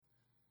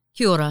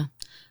Kia ora,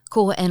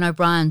 ko Anne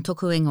O'Brien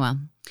toku ingoa,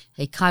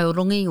 he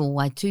kaiorongi o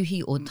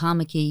Waituhi o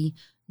Tāmaki,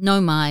 no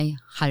mai,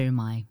 haere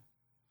mai.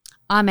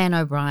 I'm Anne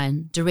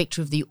O'Brien,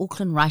 Director of the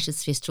Auckland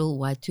Writers' Festival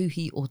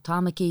Waituhi o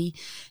Tāmaki,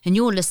 and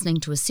you're listening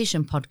to a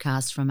session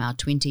podcast from our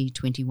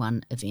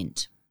 2021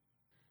 event.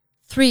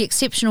 Three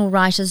exceptional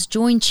writers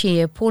join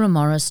Chair Paula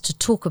Morris to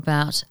talk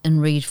about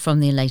and read from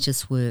their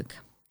latest work.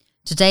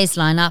 Today's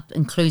lineup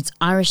includes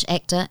Irish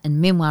actor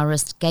and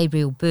memoirist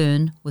Gabriel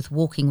Byrne with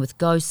Walking with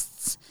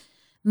Ghosts,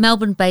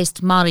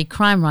 Melbourne-based Māori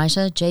crime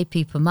writer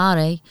J.P.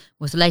 Pomare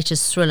with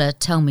latest thriller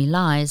Tell Me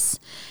Lies,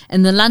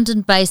 and the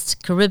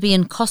London-based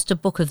Caribbean Costa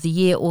Book of the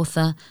Year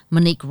author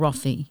Monique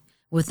Roffey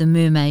with The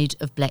Mermaid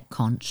of Black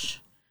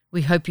Conch.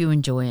 We hope you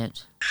enjoy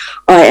it.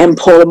 I am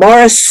Paula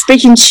Morris,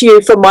 speaking to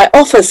you from my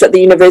office at the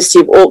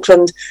University of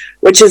Auckland,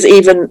 which is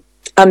even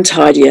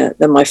untidier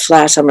than my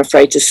flat, I'm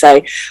afraid to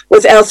say.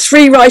 With our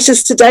three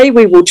writers today,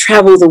 we will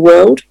travel the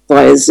world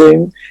via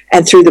Zoom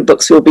and through the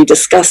books we'll be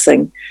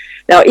discussing.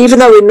 Now, even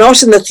though we're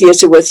not in the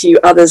theatre with you,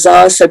 others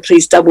are, so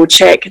please double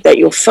check that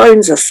your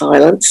phones are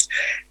silenced.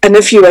 And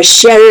if you are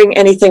sharing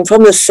anything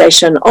from this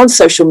session on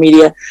social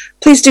media,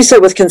 please do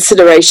so with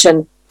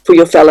consideration for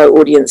your fellow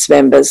audience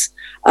members.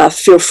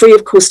 Feel free,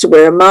 of course, to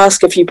wear a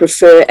mask if you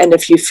prefer, and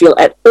if you feel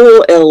at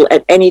all ill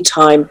at any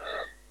time,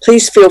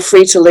 please feel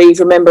free to leave.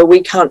 Remember,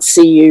 we can't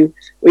see you.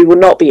 We will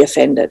not be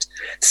offended.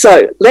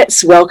 So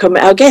let's welcome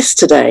our guests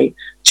today.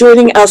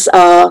 Joining us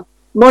are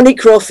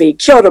Monique Roffey.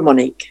 Kia ora,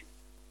 Monique.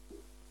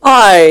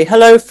 Hi,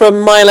 hello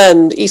from Mile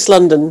End, East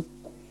London.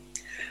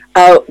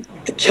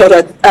 Kia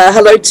ora.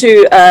 Hello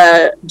to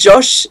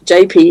Josh,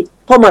 JP,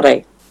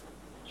 Pomare.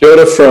 Kia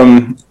ora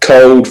from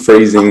cold,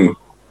 freezing,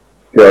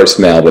 gross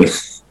Melbourne.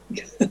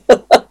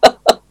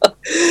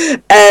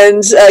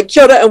 And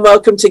kia ora and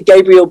welcome to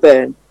Gabriel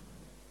Byrne.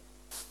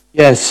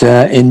 Yes,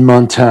 in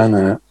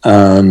Montana,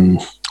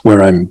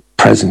 where I'm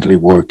presently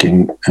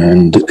working,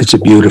 and it's a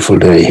beautiful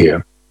day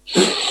here.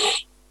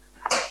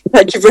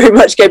 Thank you very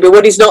much, Gabriel.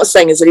 What he's not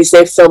saying is that he's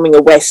there filming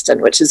a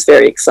Western, which is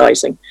very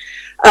exciting.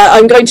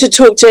 I'm going to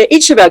talk to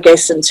each of our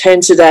guests in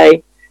turn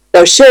today.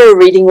 They'll share a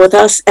reading with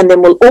us, and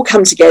then we'll all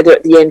come together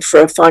at the end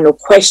for a final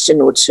question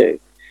or two.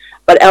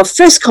 But our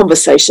first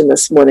conversation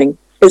this morning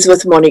is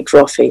with Monique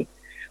Roffey.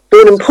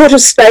 Born in Port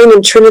of Spain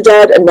in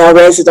Trinidad and now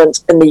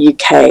resident in the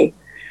UK.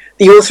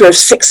 The author of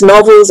 6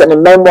 novels and a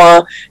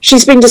memoir,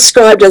 she's been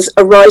described as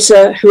a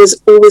writer who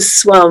has always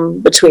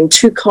swum between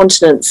 2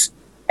 continents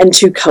and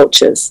 2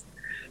 cultures.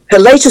 Her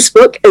latest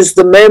book is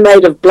The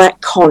Mermaid of Black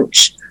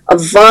Conch, a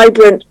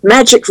vibrant,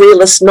 magic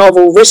realist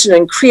novel written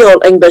in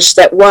Creole English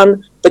that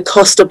won the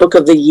Costa Book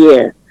of the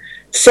Year.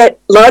 Set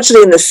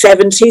largely in the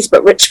 70s,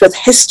 but rich with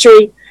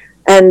history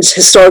and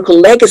historical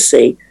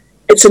legacy,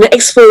 it's an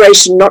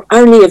exploration not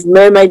only of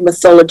mermaid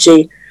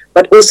mythology,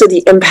 but also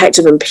the impact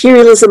of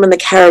imperialism in the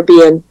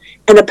Caribbean,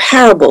 and a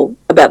parable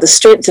about the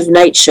strength of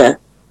nature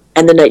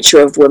and the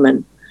nature of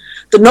women.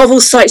 The novel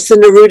cites the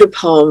Neruda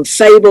poem,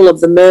 Fable of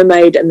the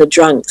Mermaid and the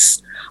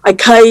Drunks.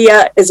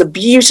 Aikaia is a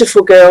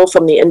beautiful girl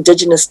from the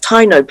indigenous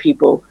Taino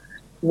people,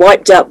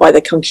 wiped out by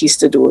the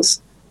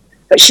conquistadors.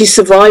 But she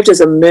survived as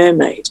a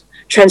mermaid,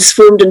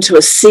 transformed into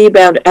a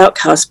sea-bound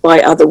outcast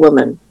by other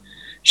women.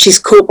 She's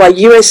caught by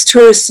US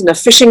tourists in a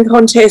fishing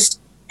contest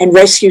and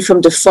rescued from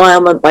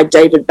defilement by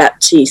David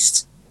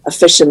Baptiste, a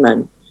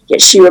fisherman.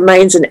 Yet she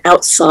remains an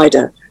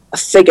outsider, a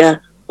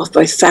figure of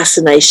both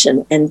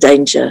fascination and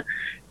danger.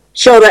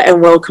 Kia ora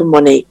and welcome,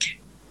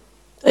 Monique.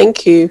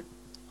 Thank you.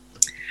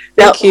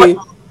 Thank you.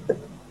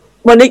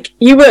 Monique,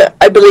 you were,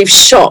 I believe,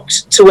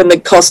 shocked to win the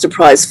Costa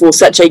Prize for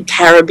such a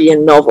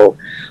Caribbean novel.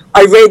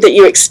 I read that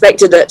you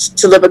expected it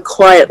to live a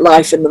quiet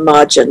life in the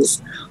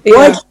margins. Yeah.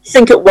 Why do you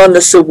think it won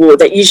this award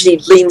that usually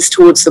leans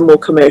towards the more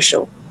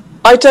commercial?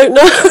 I don't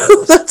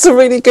know. That's a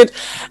really good...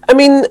 I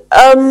mean,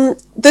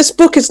 this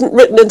book isn't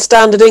written in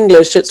standard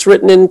English. It's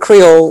written in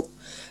Creole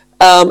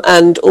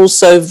and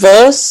also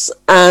verse.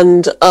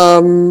 And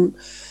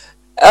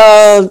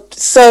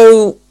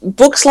so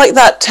books like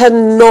that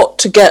tend not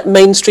to get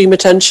mainstream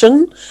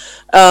attention.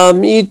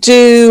 You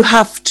do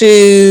have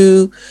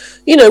to,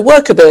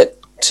 work a bit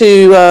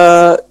to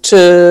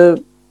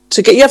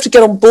get... You have to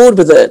get on board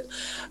with it.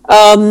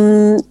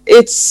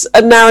 It's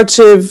a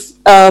narrative...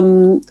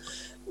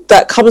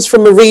 that comes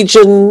from a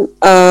region,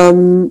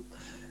 the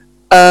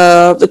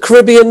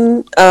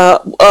Caribbean,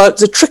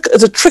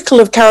 there's a trickle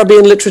of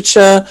Caribbean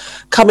literature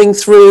coming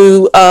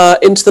through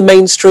into the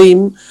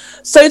mainstream.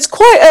 So it's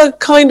quite a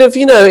kind of,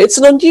 it's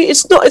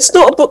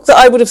not a book that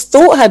I would have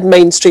thought had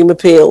mainstream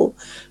appeal,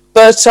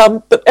 but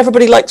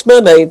everybody likes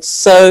mermaids,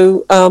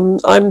 so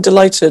I'm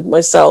delighted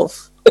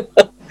myself.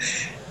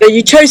 Now,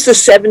 you chose the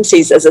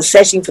 70s as a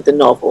setting for the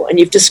novel, and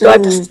you've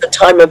described this as a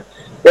time of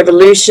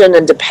revolution,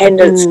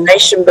 independence,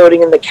 nation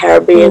building in the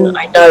Caribbean.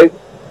 I know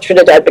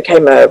Trinidad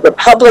became a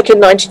republic in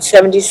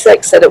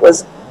 1976, that it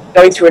was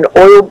going through an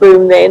oil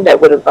boom then that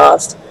would have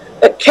last.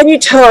 But can you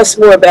tell us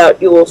more about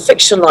your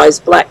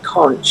fictionalized Black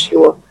Conch,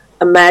 your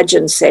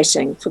imagined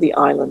setting for the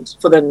island,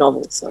 for the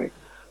novel, sorry?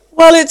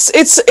 Well,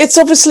 it's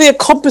obviously a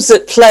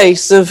composite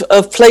place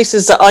of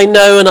places that I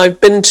know and I've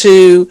been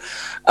to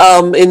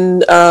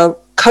in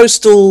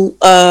coastal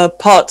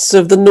parts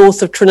of the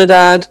north of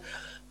Trinidad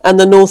and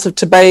the north of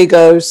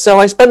Tobago. So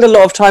I spend a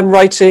lot of time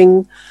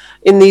writing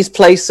in these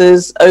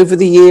places over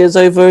the years,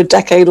 over a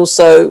decade or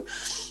so.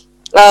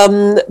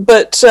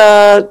 But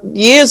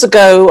years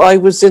ago, I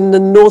was in the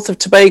north of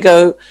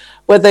Tobago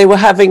where they were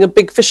having a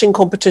big fishing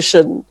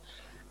competition.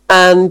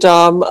 And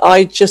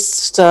I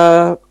just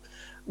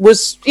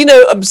was,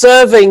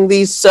 observing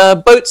these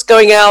boats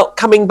going out,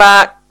 coming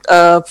back,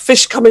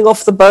 fish coming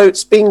off the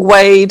boats, being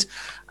weighed,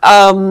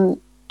 all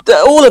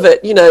of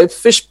it,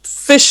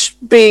 fish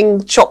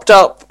being chopped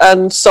up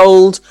and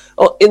sold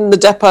in the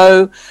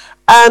depot.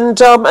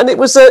 And it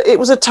was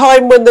a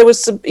time when there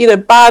was some,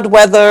 bad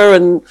weather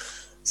and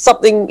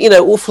something,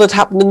 awful had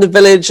happened in the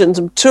village and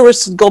some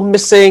tourists had gone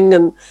missing.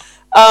 And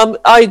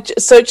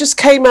so it just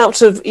came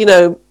out of,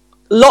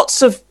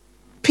 lots of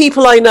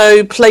people I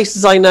know,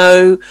 places I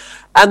know.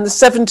 And the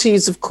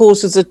 70s, of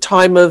course, is a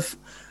time of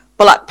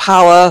Black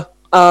power,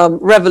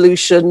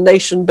 revolution,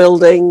 nation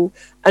building,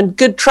 and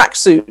good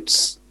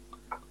tracksuits.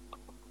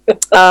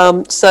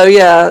 So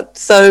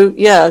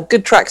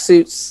good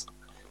tracksuits.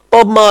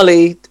 Bob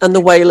Marley and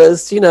the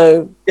Wailers,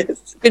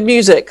 Yes. good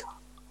music.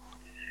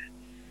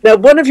 Now,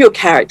 one of your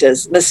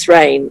characters, Miss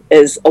Rain,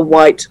 is a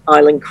white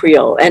island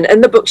Creole. And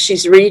in the book,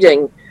 she's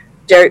reading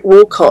Derek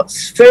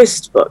Walcott's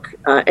first book,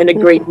 In a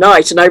Green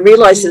Night. And I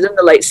realized that in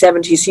the late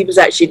 70s, he was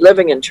actually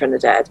living in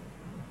Trinidad,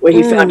 where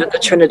he founded the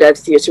Trinidad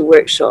Theatre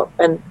Workshop.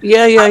 And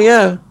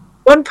Yeah.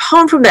 one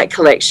poem from that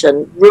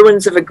collection,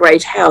 Ruins of a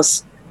Great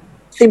House,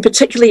 seemed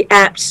particularly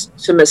apt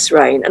to Miss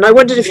Rain. And I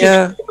wondered if you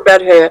could talk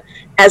about her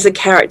as a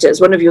character, as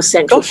one of your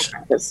central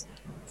characters.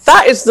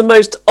 That is the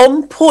most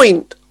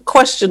on-point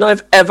question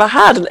I've ever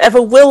had and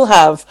ever will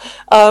have.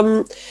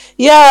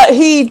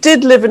 He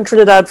did live in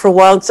Trinidad for a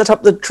while and set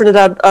up the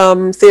Trinidad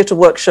Theatre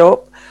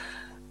Workshop.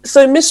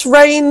 So Miss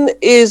Rain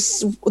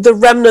is the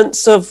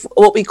remnants of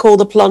what we call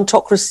the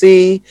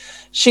plantocracy.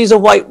 She's a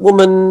white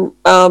woman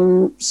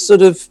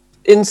sort of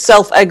in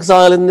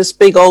self-exile in this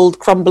big old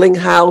crumbling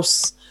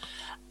house.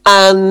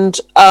 And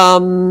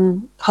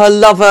her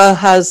lover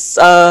has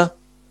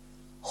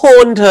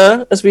horned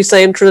her, as we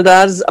say in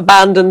Trinidad, has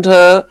abandoned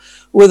her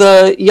with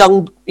a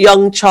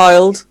young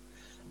child.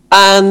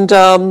 And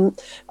I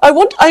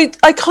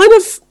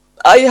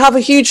have a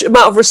huge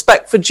amount of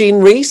respect for Jean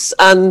Rhys,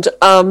 and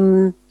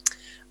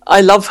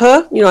I love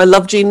her. I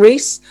love Jean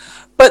Rhys.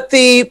 But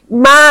the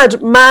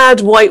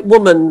mad white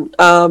woman,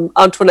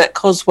 Antoinette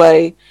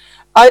Cosway,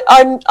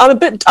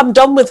 I'm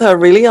done with her,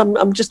 really.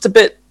 I'm just a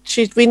bit.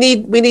 We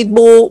need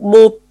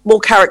more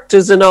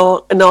characters in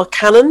our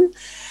canon.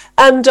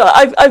 And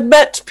I've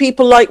met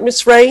people like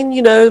Miss Rain,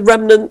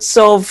 remnants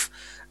of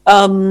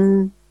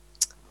the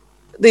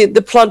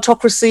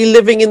plantocracy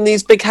living in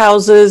these big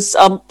houses,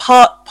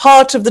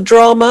 part of the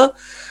drama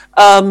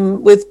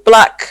with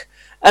black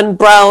and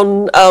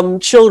brown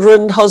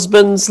children,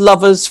 husbands,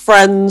 lovers,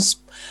 friends,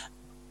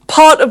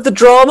 part of the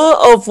drama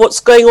of what's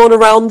going on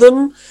around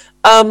them.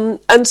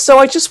 And so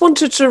I just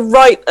wanted to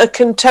write a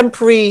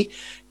contemporary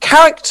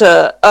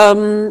character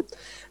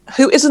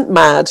who isn't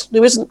mad,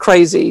 who isn't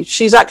crazy.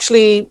 She's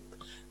actually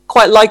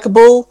quite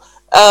likable,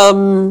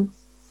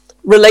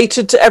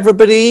 related to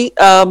everybody,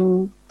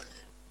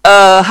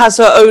 has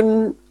her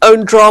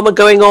own drama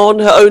going on,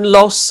 her own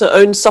loss, her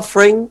own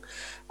suffering.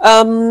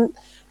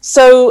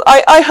 So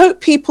I hope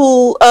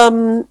people,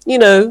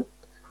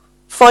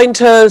 find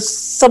her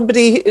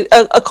somebody,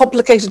 a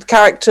complicated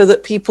character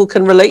that people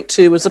can relate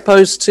to, as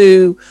opposed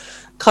to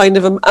kind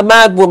of a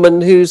mad woman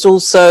who's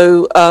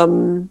also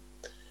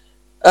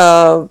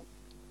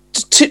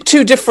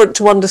too different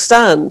to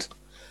understand.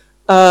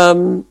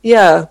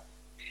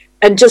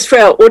 And just for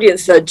our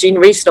audience, the Jean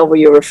Rhys novel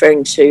you're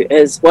referring to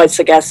is Wide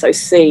Sargasso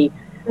Sea.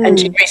 And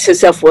Jean Rhys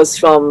herself was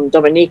from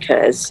Dominica,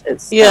 as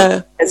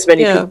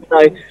many people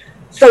know.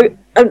 So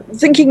I'm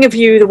thinking of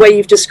you, the way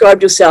you've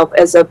described yourself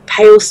as a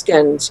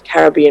pale-skinned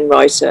Caribbean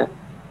writer.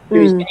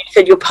 You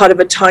said you're part of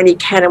a tiny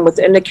canon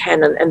within a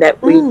canon, and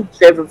that we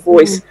serve a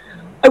voice.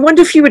 I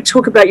wonder if you would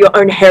talk about your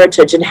own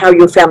heritage and how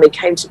your family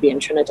came to be in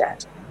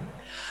Trinidad.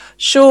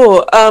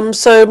 Sure.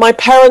 So my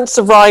parents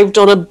arrived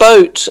on a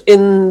boat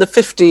in the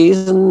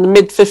 50s, in the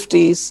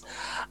mid-50s.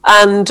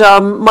 And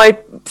my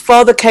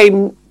father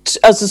came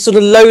as a sort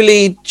of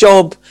lowly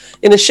job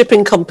in a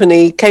shipping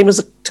company, came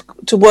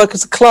to work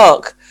as a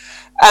clerk.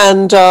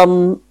 And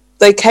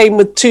they came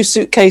with 2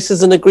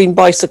 suitcases and a green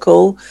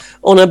bicycle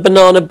on a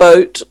banana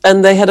boat.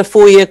 And they had a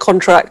 4-year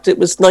contract. It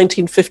was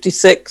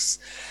 1956.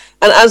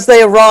 And as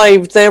they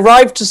arrived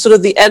to sort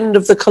of the end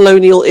of the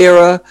colonial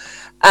era.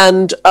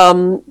 And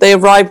they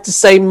arrived the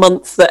same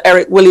month that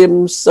Eric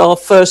Williams, our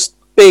first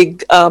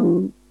big black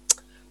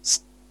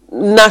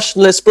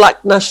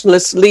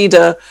nationalist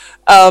leader,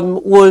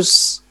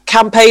 was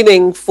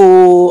campaigning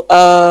for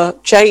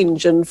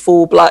change and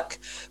for black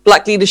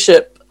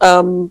leadership,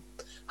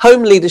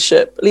 home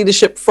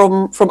leadership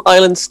from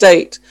Island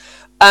State.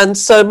 And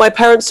so my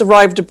parents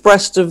arrived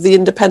abreast of the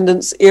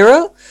independence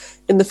era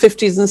in the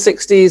 50s and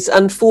 60s,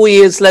 and 4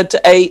 years led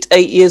to 8,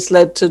 8 years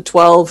led to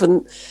 12,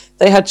 and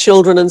they had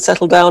children and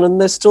settled down,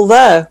 and they're still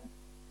there.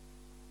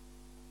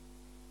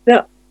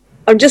 Now,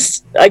 I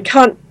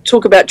can't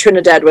talk about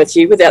Trinidad with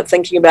you without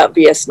thinking about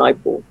V.S.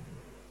 Naipaul.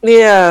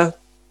 Yeah.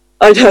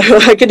 I know,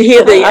 I can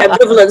hear the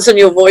ambivalence in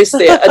your voice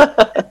there.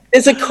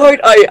 There's a quote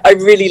I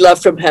really love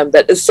from him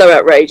that is so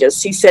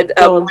outrageous. He said,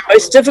 the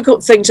most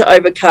difficult thing to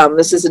overcome,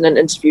 this is in an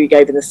interview he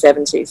gave in the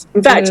 70s,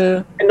 in fact,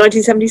 in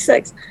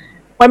 1976,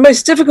 my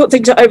most difficult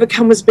thing to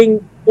overcome was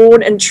being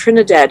born in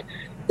Trinidad,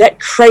 that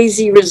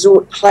crazy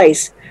resort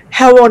place.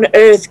 How on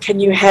earth can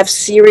you have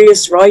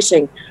serious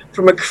writing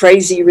from a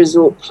crazy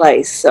resort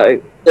place?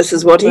 So this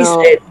is what he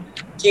said.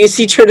 Do you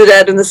see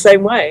Trinidad in the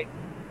same way?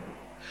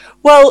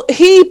 Well,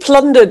 he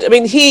plundered. I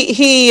mean,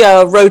 he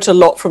wrote a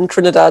lot from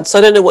Trinidad, so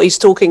I don't know what he's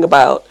talking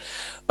about.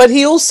 But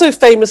he also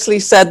famously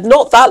said,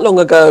 not that long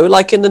ago,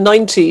 like in the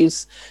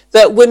 90s,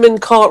 that women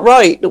can't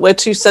write, that we're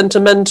too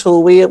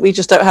sentimental, we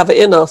just don't have it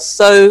in us.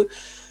 So,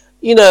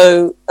 you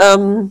know,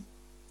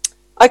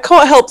 I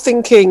can't help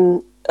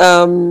thinking,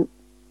 I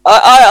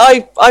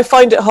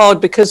find it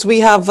hard because we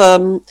have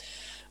a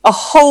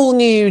whole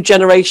new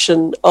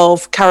generation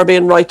of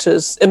Caribbean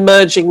writers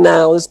emerging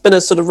now. There's been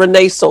a sort of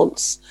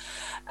renaissance.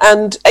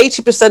 And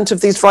 80%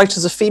 of these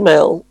writers are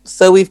female.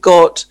 So we've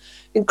got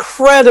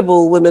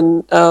incredible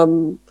women,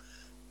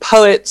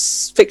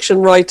 poets,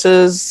 fiction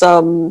writers,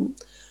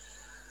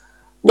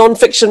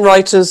 non-fiction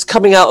writers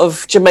coming out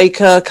of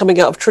Jamaica, coming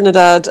out of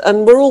Trinidad,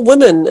 and we're all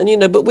women. And, you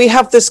know, but we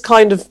have this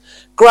kind of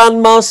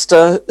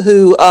grandmaster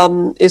who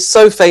is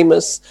so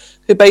famous,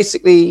 who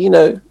basically, you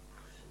know,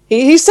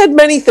 he said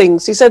many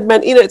things. He said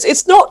many, you know,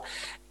 it's not...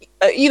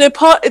 you know,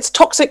 it's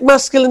toxic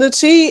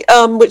masculinity,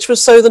 which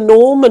was so the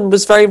norm and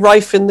was very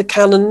rife in the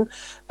canon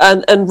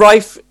and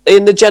rife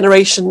in the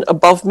generation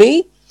above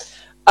me.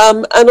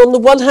 And on the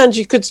one hand,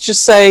 you could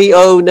just say,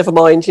 oh, never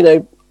mind, you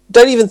know,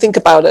 don't even think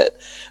about it.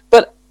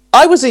 But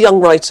I was a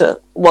young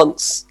writer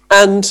once,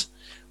 and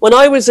when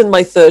I was in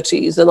my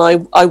 30s and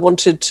I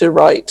wanted to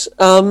write,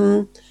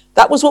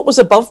 that was what was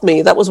above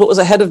me. That was what was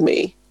ahead of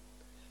me.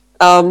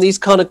 These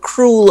kind of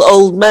cruel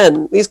old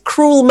men, these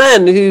cruel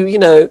men who,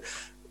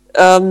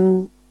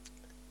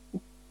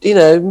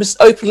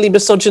 openly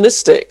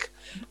misogynistic.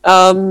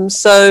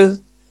 So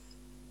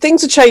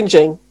things are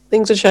changing.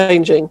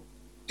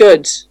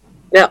 Good.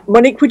 Now,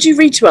 Monique, would you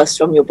read to us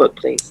from your book,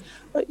 please?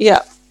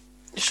 Yeah,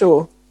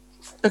 sure.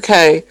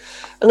 Okay.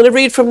 I'm going to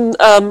read from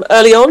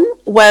early on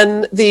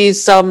when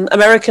these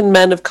American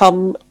men have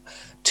come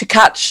to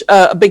catch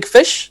a big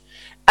fish,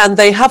 and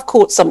they have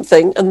caught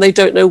something and they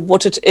don't know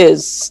what it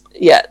is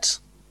yet.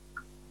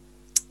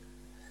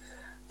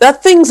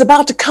 That thing's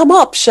about to come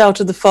up,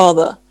 shouted the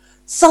father.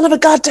 Son of a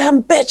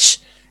goddamn bitch!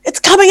 It's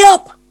coming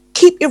up!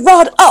 Keep your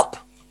rod up!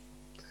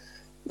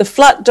 The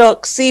flat,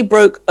 dark sea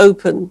broke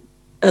open,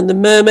 and the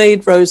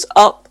mermaid rose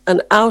up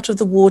and out of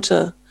the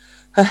water,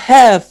 her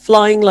hair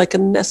flying like a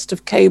nest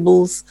of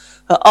cables,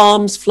 her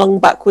arms flung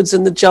backwards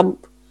in the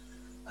jump,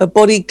 her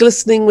body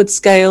glistening with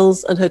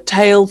scales and her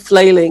tail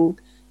flailing,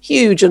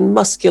 huge and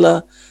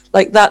muscular,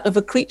 like that of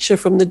a creature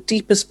from the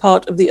deepest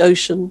part of the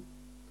ocean.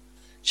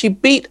 She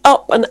beat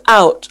up and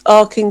out,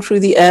 arcing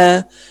through the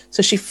air,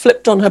 so she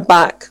flipped on her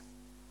back.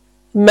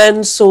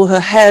 Men saw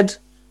her head,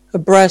 her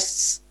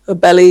breasts, her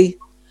belly,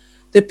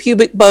 the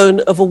pubic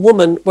bone of a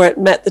woman where it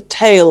met the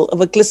tail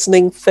of a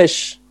glistening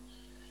fish.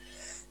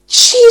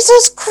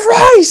 Jesus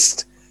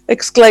Christ!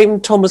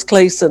 Exclaimed Thomas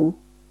Clayson.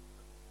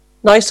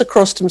 Nysa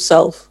crossed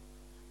himself.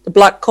 The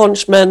black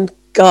conch men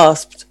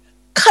gasped.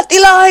 Cut the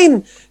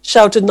line!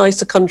 Shouted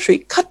Nysa Country.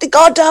 Cut the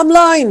goddamn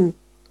line!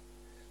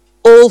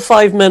 All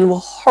 5 men were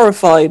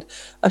horrified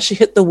as she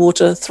hit the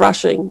water,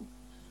 thrashing.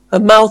 Her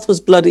mouth was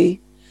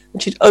bloody,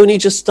 and she'd only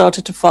just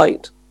started to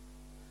fight.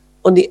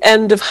 On the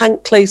end of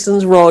Hank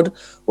Clayson's rod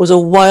was a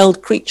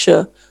wild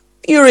creature,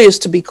 furious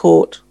to be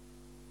caught.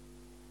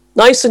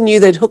 Nysa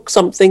knew they'd hooked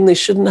something they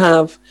shouldn't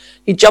have.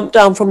 He jumped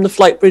down from the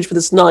flight bridge with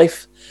his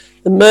knife.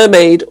 The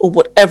mermaid, or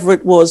whatever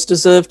it was,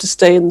 deserved to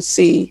stay in the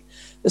sea.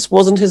 This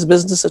wasn't his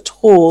business at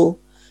all.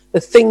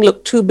 The thing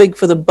looked too big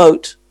for the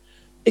boat.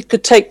 It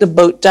could take the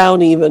boat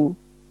down even.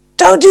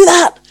 Don't do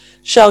that,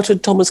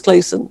 shouted Thomas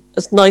Clayson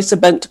as Nysa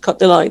bent to cut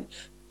the line.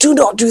 Do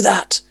not do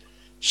that.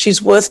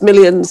 She's worth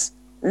millions.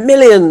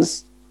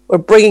 Millions. We're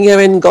bringing her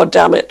in,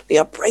 goddammit. We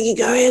are bringing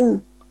her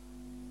in.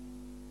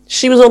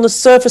 She was on the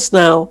surface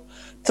now,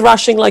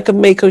 thrashing like a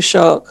mako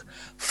shark,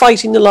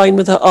 fighting the line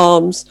with her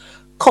arms,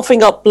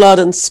 coughing up blood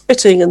and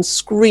spitting and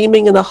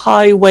screaming in a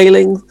high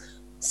wailing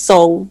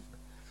song.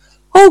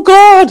 Oh,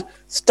 God,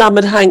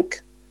 stammered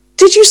Hank.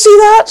 Did you see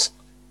that?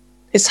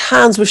 His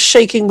hands were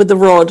shaking with the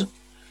rod.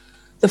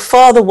 The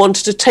father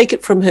wanted to take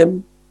it from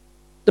him.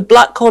 The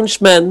black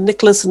conch men,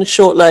 Nicholas and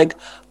Shortleg,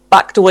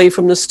 backed away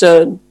from the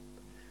stern.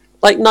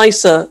 Like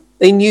Nysa,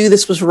 they knew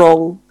this was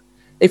wrong.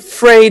 They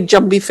frayed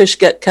jumpy fish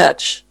get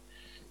catch.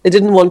 They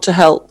didn't want to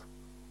help.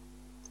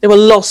 They were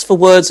lost for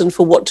words and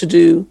for what to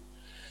do.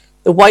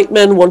 The white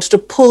men wanted to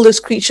pull this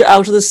creature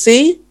out of the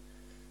sea,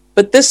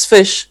 but this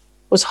fish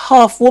was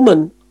half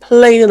woman,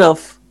 plain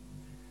enough.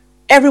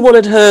 Everyone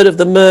had heard of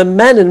the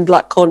mermen in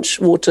Black Conch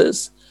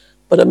waters,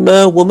 but a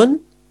mer woman?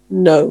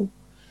 No.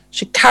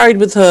 She carried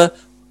with her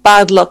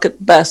bad luck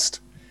at best,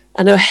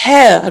 and her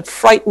hair had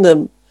frightened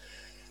them.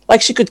 Like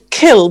she could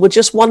kill with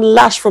just one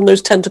lash from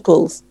those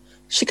tentacles.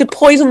 She could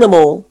poison them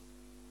all.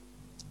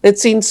 They'd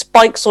seen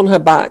spikes on her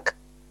back,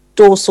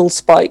 dorsal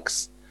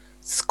spikes,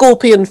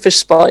 scorpion fish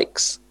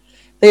spikes.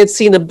 They had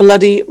seen a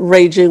bloody,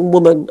 raging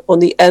woman on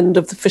the end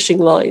of the fishing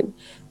line.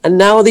 And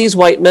now these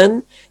white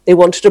men, they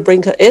wanted to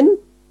bring her in?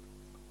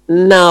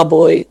 Nah,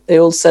 boy, they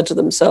all said to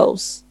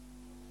themselves.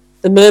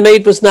 The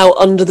mermaid was now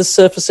under the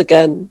surface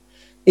again.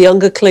 The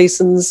younger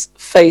Clayson's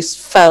face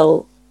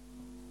fell.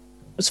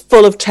 It was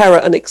full of terror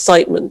and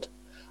excitement.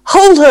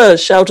 Hold her,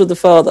 shouted the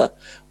father.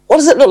 What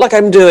does it look like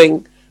I'm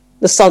doing?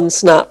 The son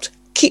snapped.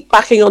 Keep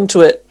backing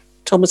onto it,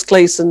 Thomas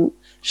Clayson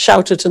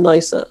shouted to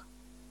Nysa.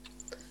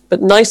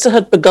 But Nysa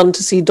had begun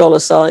to see dollar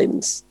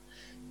signs.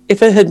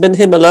 If it had been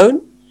him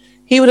alone,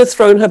 he would have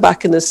thrown her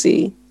back in the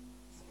sea.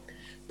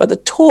 But the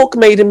talk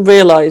made him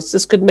realize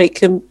this could make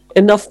him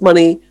enough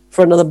money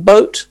for another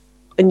boat,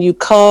 a new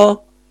car,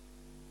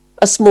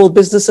 a small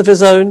business of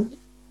his own.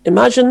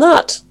 Imagine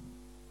that.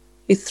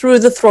 He threw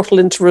the throttle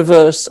into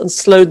reverse and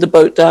slowed the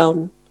boat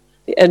down.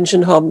 The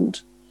engine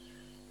hummed.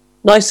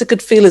 Nysa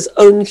could feel his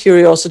own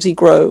curiosity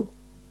grow.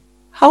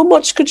 How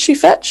much could she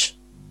fetch?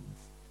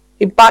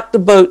 He backed the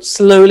boat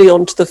slowly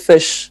onto the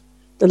fish.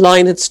 The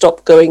line had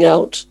stopped going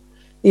out.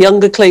 The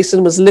younger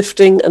Clayson was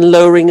lifting and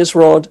lowering his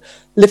rod,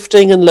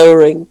 lifting and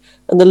lowering,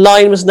 and the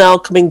line was now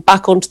coming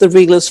back onto the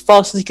reel as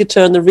fast as he could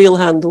turn the reel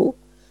handle.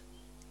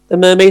 The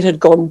mermaid had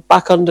gone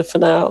back under for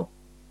now.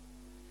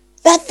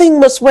 That thing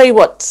must weigh,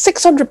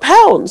 600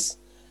 pounds,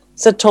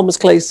 said Thomas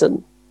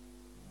Clayson.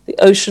 The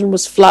ocean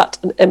was flat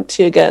and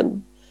empty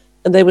again,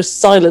 and there was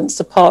silence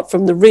apart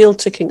from the reel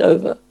ticking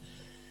over.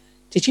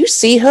 Did you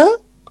see her?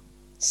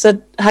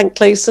 Said Hank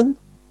Clayson.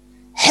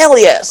 Hell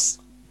yes,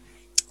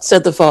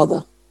 said the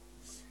father.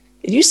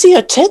 Did you see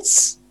her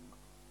tits?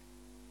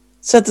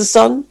 Said the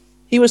son.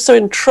 He was so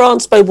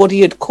entranced by what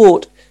he had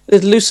caught, it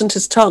had loosened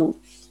his tongue.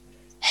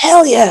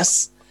 Hell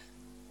yes.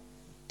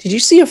 Did you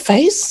see her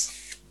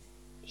face?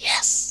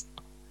 Yes.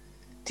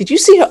 Did you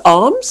see her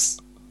arms?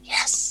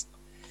 Yes.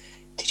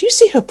 Did you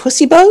see her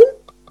pussy bone?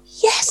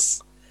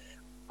 Yes.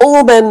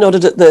 All men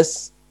nodded at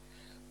this.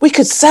 We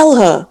could sell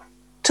her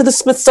to the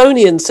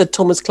Smithsonian, said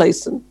Thomas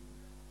Clayson,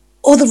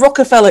 or the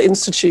Rockefeller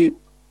Institute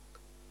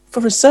for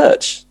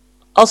research.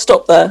 I'll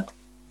stop there.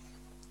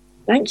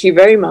 Thank you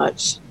very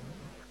much.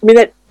 I mean,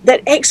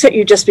 that excerpt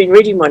you've just been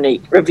reading,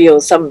 Monique,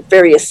 reveals some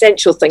very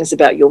essential things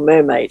about your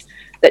mermaid,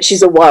 that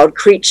she's a wild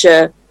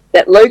creature,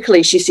 that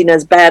locally she's seen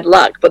as bad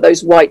luck, but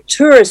those white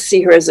tourists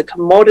see her as a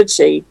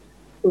commodity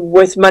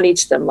worth money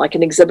to them, like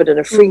an exhibit in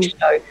a freak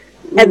show.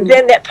 And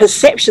then that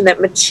perception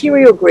that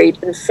material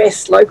greed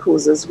infests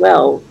locals as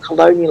well,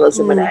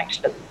 colonialism in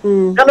action.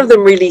 None of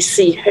them really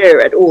see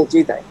her at all,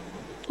 do they?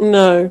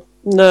 No.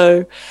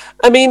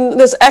 I mean,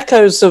 there's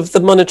echoes of the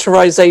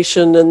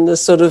monetarization and the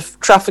sort of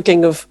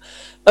trafficking of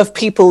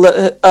people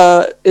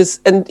that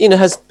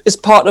is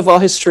part of our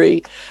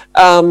history.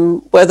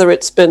 Whether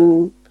it's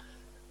been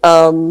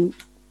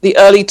the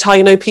early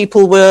Taino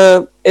people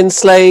were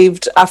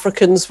enslaved,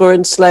 Africans were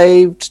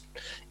enslaved,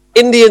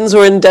 Indians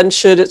were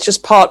indentured. It's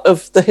just part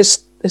of the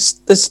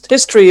this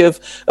history of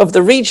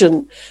the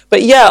region.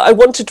 But yeah, I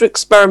wanted to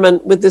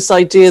experiment with this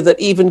idea that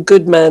even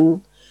good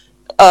men,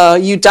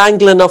 you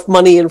dangle enough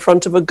money in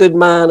front of a good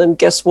man and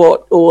guess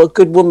what, or a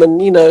good woman,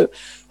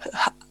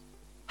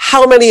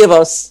 how many of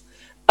us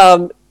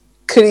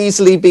could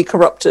easily be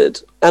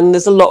corrupted? And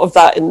there's a lot of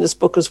that in this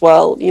book as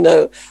well.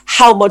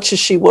 How much is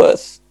she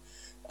worth?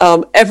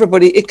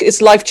 Everybody,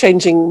 it's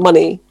life-changing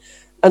money.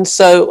 And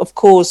so, of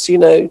course,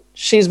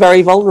 she's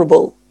very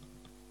vulnerable.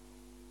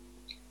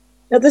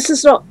 Now, this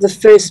is not the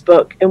first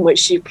book in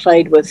which you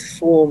played with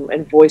form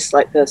and voice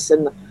like this.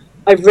 And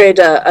I've read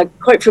a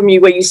quote from you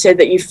where you said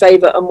that you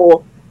favour a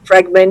more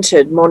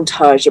fragmented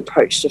montage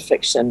approach to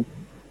fiction.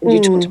 And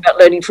you talked about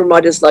learning from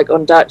writers like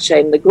Ondaatje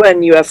and Le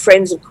Guin. You are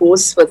friends, of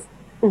course, with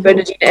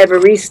Bernardine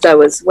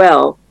Evaristo as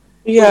well.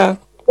 Yeah.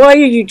 Why are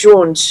you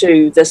drawn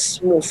to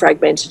this more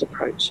fragmented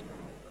approach?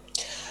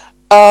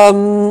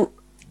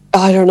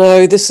 I don't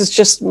know. This is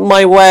just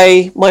my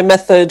way, my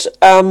method.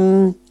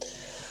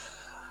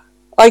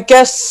 I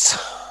guess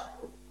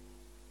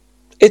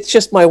it's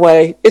just my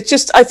way.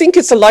 I think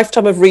it's a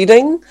lifetime of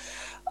reading.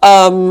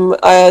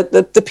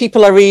 The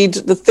people I read,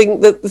 the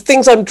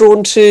things I'm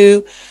drawn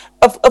to.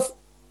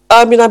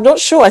 I'm not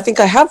sure. I think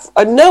I have.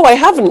 I know I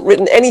haven't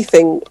written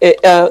anything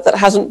that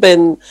hasn't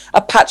been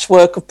a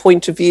patchwork of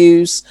point of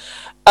views.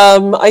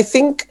 I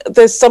think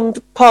there's some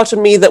part of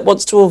me that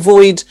wants to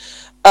avoid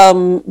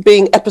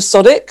being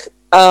episodic.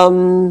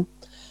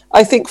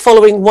 I think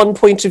following one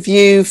point of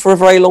view for a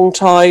very long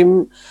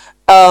time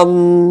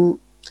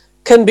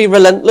can be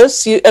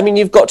relentless.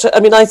 You've got to.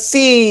 I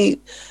see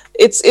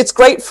it's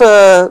great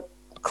for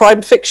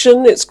crime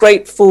fiction. It's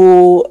great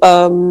for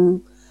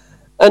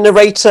a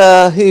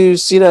narrator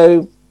who's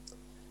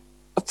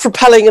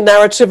propelling a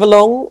narrative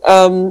along.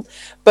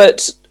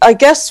 But I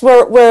guess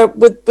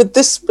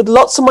with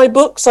lots of my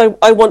books,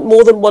 I want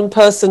more than one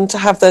person to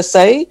have their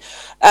say,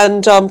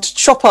 and to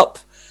chop up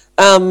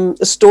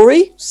a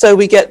story so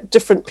we get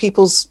different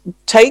people's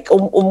take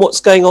on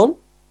what's going on.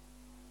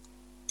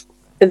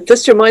 And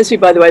this reminds me,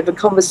 by the way, of a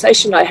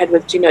conversation I had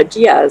with Gino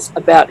Diaz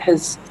about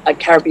his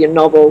Caribbean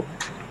novel,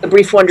 The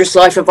Brief Wondrous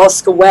Life of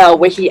Oscar Wilde,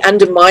 where he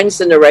undermines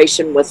the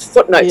narration with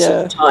footnotes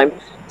all the time.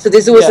 So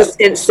there's always a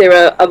sense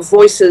there are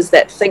voices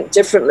that think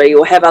differently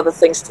or have other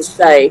things to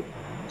say,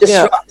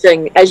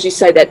 disrupting, as you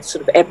say, that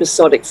sort of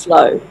episodic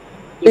flow.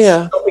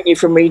 It's stopping you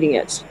from reading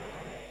it.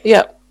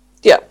 Yeah,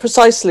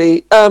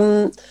 precisely.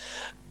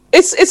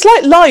 It's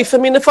like life. I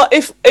mean,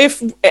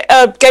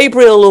 if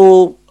Gabriel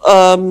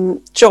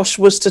or Josh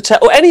was to tell,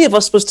 or any of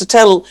us was to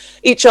tell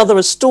each other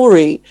a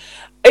story,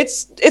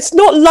 it's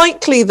not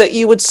likely that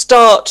you would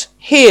start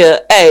here,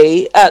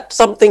 at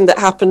something that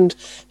happened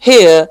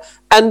here,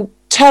 and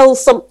tell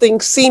something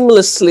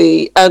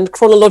seamlessly and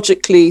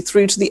chronologically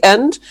through to the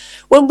end.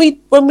 When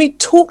we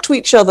talk to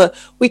each other,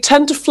 we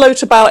tend to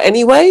float about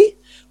anyway.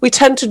 We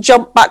tend to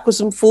jump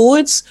backwards and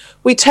forwards.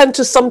 We tend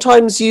to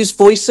sometimes use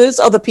voices,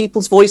 other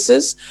people's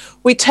voices.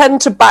 We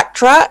tend to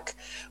backtrack.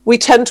 We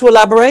tend to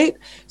elaborate.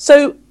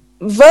 So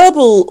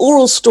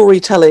oral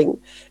storytelling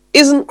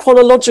isn't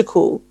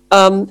chronological.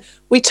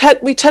 We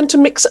tend to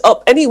mix it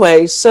up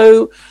anyway.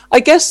 So I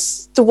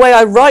guess the way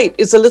I write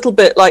is a little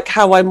bit like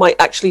how I might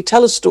actually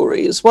tell a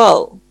story as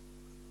well.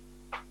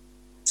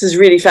 This is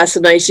really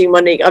fascinating,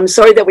 Monique. I'm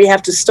sorry that we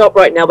have to stop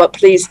right now, but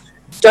please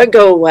don't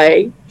go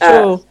away.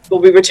 Sure.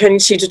 We'll be returning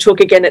to you to talk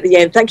again at the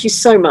end. Thank you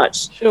so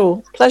much.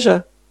 Sure.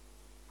 Pleasure.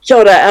 Kia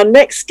ora. Our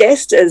next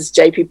guest is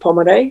JP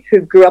Pomare,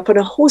 who grew up on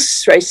a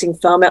horse racing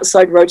farm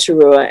outside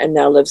Rotorua and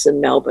now lives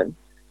in Melbourne,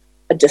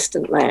 a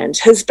distant land.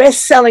 His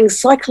best-selling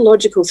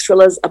psychological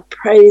thrillers are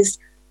praised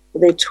for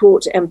their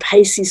taut and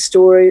pacey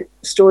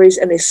stories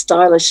and their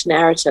stylish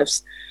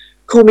narratives.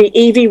 Call Me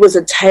Evie was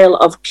a tale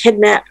of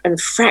kidnap and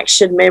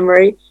fractured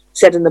memory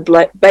set in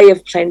the Bay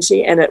of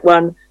Plenty, and it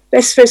won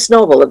Best First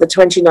Novel at the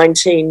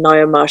 2019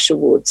 Ngaio Marshall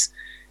Awards.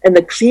 In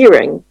The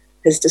Clearing,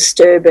 his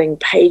disturbing,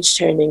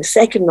 page-turning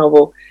second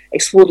novel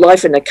explored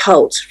life in a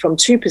cult from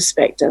two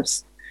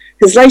perspectives.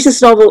 His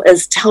latest novel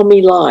is Tell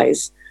Me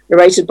Lies,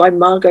 narrated by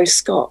Margot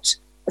Scott,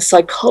 a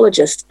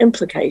psychologist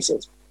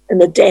implicated in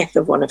the death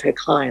of one of her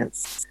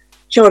clients.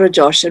 Kia ora,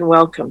 Josh, and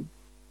welcome.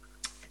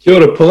 Kia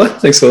ora, Paula.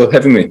 Thanks for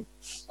having me.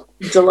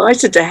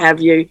 Delighted to have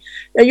you.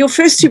 Now, your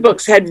first two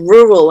books had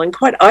rural and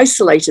quite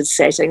isolated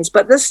settings,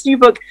 but this new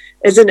book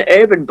is an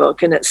urban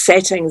book in its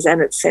settings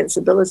and its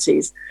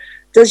sensibilities.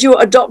 Does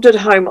your adopted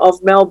home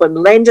of Melbourne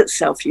lend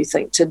itself, you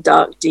think, to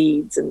dark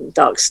deeds and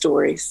dark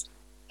stories?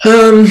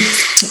 No,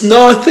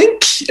 I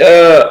think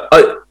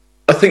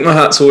I think my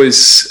heart's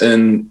always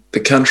in the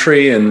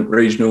country and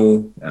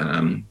regional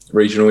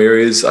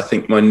areas. I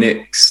think my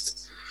next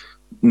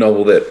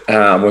novel that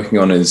I'm working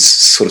on is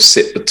sort of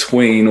set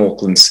between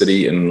Auckland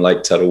City and Lake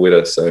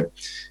Tarawera. So,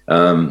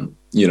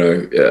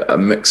 a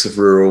mix of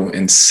rural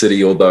and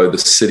city, although the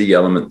city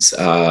elements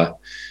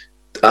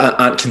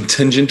aren't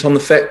contingent on the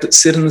fact it's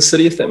set in the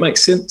city, if that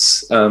makes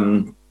sense.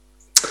 And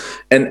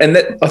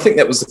that, I think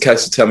that was the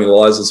case with Tell Me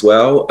Lies as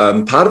well.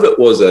 Part of it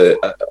was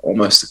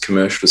almost a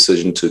commercial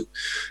decision to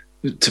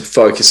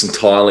focus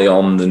entirely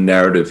on the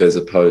narrative as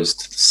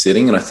opposed to the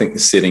setting. And I think the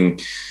setting,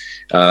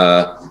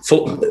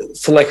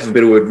 for lack of a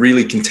better word,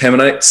 really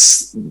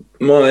contaminates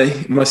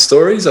my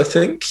stories, I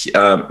think.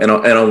 And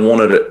I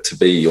wanted it to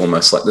be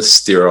almost like this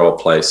sterile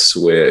place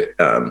where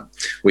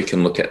we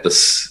can look at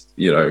this,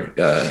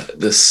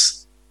 this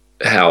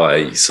how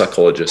a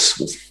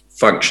psychologist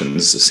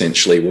functions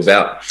essentially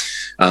without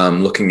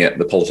looking at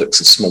the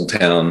politics of small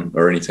town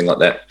or anything like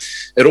that.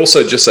 It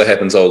also just so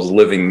happens I was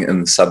living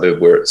in the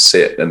suburb where it's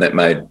set, and that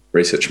made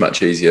research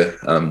much easier.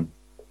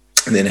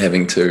 And then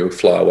having to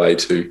fly away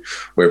to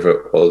wherever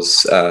it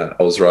was I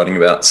was writing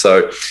about.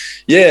 So,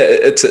 yeah,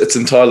 it's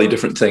an entirely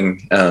different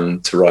thing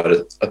to write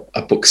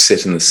a book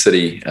set in the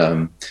city.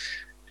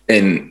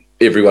 And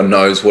everyone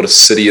knows what a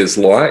city is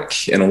like,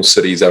 and all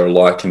cities are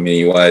alike in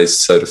many ways.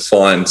 So to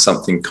find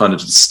something kind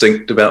of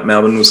distinct about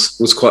Melbourne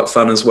was quite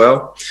fun as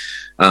well.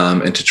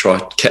 And to try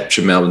to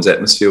capture Melbourne's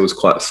atmosphere was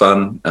quite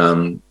fun,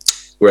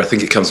 where I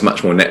think it comes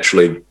much more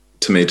naturally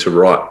to me to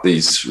write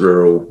these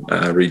rural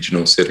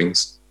regional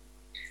settings.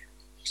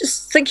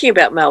 Just thinking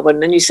about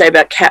Melbourne, and you say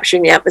about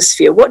capturing the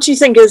atmosphere, what do you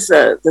think is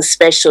the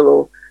special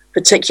or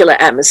particular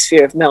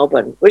atmosphere of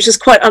Melbourne, which is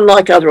quite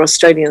unlike other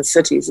Australian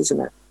cities, isn't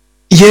it?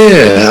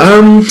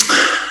 Yeah,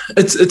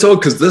 it's odd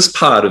because this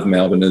part of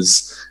Melbourne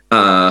is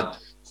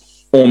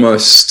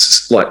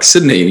almost like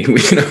Sydney,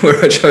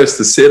 where I chose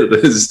to set it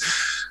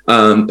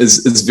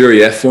is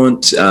very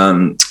affluent,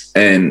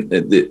 and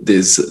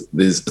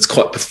it's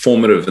quite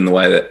performative in the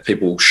way that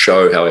people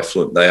show how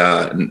affluent they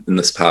are in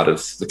this part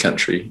of the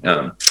country,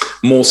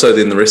 more so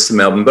than the rest of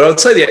Melbourne. But I'd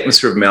say the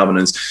atmosphere of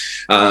Melbourne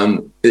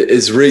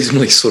is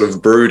reasonably sort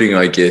of brooding,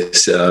 I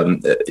guess.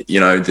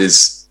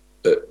 There's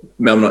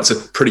Melbourneites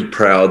are pretty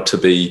proud to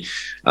be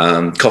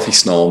coffee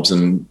snobs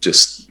and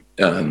just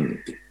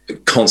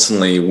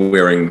constantly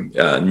wearing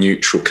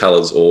neutral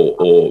colours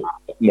or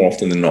more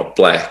often than not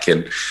black.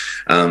 And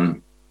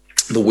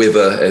the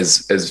weather,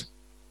 as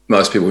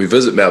most people who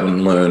visit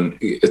Melbourne learn,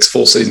 it's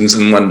 4 seasons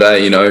in one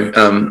day.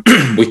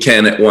 We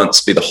can at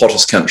once be the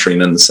hottest country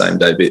and in the same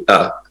day be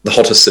the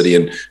hottest city,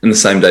 and in the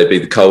same day be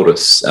the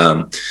coldest.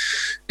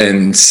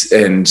 And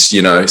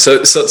so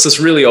it's this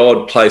really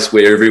odd place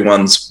where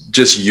everyone's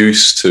just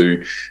used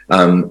to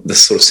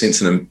this sort of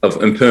sense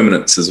of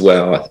impermanence as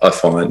well, I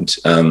find,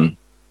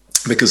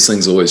 because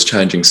things are always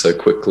changing so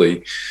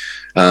quickly.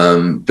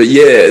 But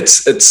yeah,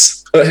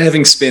 it's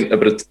having spent a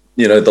bit of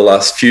the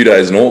last few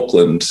days in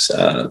Auckland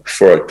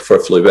before I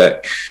flew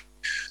back.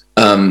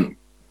 I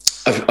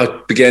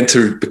began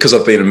to, because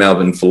I've been in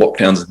Melbourne for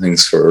lockdowns and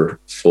things for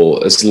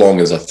as long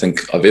as I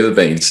think I've ever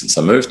been since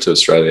I moved to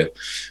Australia.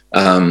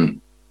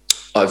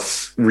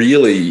 I've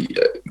really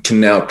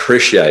can now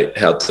appreciate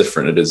how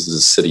different it is as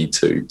a city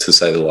to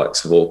say the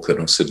likes of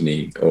Auckland or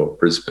Sydney or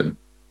Brisbane.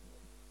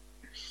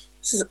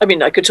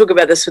 I could talk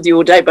about this with you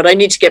all day, but I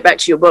need to get back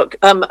to your book.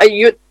 Are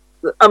you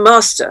a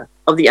master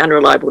of the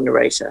unreliable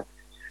narrator?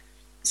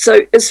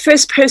 So is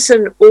first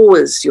person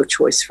always your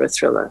choice for a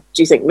thriller,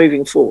 do you think,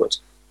 moving forward?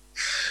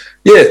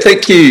 Yeah,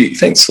 thank you.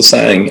 Thanks for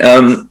saying.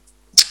 I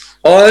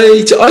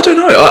don't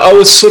know. I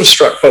was sort of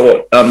struck by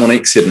what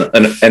Monique said,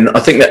 and I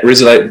think that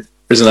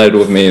resonated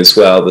with me as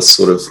well, this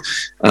sort of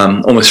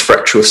almost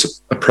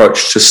fractious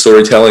approach to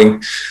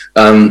storytelling.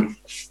 And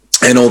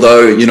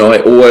although,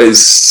 I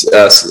always,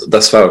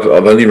 thus far,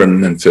 I've only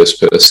written in first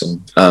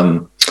person,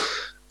 I'm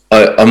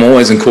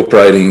always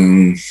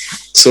incorporating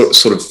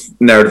sort of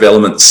narrative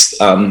elements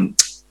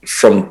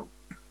from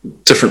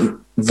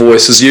different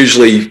voices,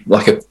 usually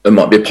like it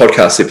might be a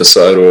podcast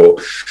episode or,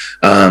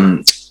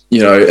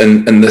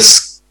 in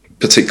this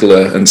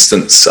particular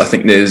instance, I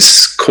think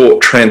there's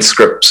court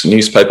transcripts,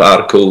 newspaper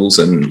articles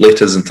and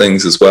letters and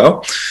things as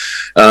well.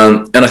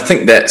 And I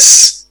think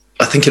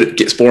it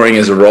gets boring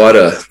as a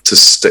writer to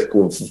stick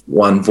with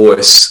one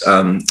voice,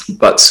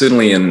 but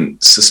certainly in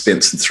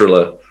suspense and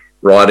thriller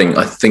writing,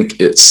 I think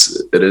it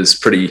is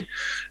pretty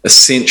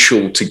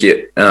essential to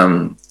get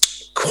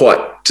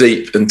quite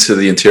deep into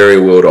the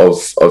interior world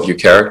of your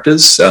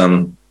characters.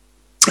 And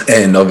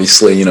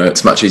obviously,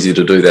 it's much easier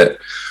to do that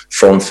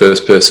from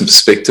first person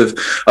perspective.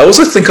 I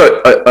also think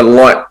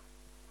I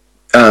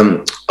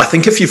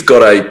think if you've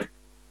got a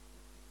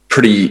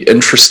pretty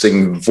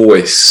interesting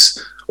voice,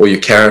 or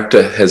your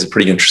character has a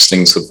pretty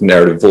interesting sort of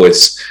narrative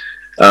voice,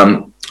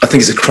 I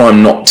think it's a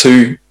crime not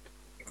to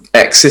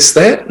access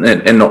that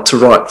and not to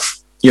write,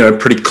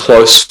 pretty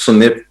close from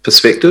their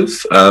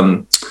perspective.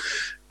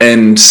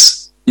 In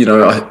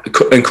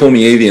Call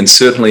Me Evie, and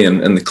certainly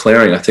in The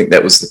Clearing, I think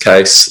that was the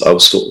case. I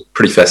was sort of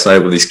pretty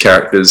fascinated with these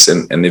characters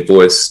and their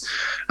voice.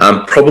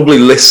 Probably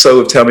less so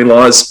with Tell Me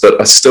Lies, but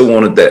I still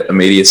wanted that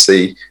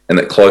immediacy and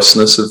that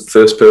closeness of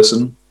first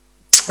person.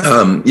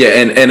 And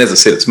as I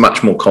said, it's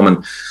much more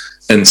common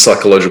in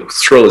psychological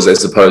thrillers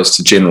as opposed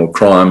to general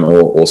crime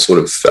or sort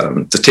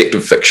of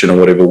detective fiction or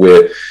whatever,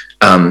 where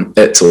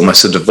it's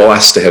almost a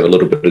device to have a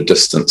little bit of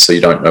distance so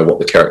you don't know what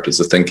the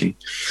characters are thinking.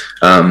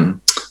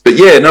 But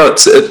yeah, no,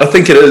 I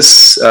think it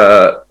is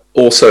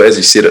also, as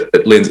you said,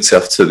 it lends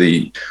itself to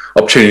the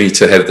opportunity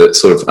to have that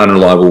sort of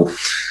unreliable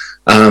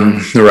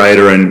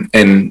narrator,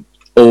 and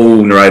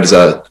all narrators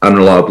are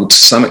unreliable to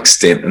some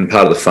extent, and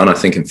part of the fun, I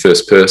think, in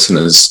first person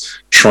is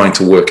trying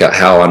to work out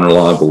how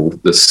unreliable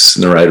this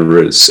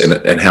narrator is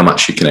and how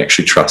much you can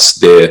actually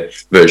trust their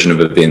version of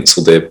events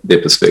or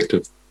their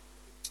perspective.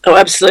 Oh,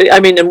 absolutely.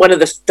 And one of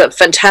the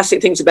fantastic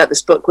things about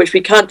this book, which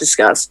we can't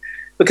discuss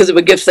because it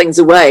would give things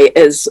away,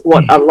 is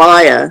what a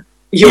liar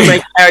your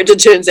main character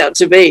turns out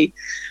to be.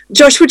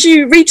 Josh, would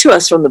you read to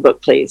us from the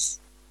book, please?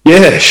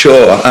 Yeah,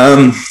 sure.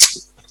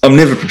 I'm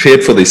never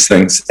prepared for these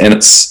things, and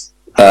it's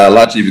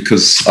largely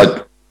because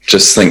I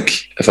just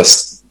think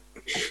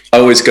I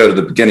always go to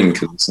the beginning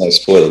because there's no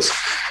spoilers.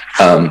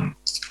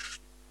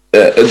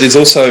 There's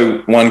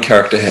also one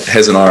character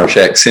has an Irish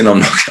accent.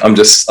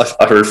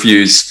 I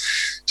refuse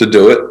to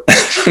do it.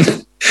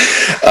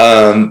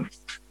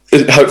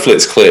 Hopefully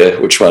it's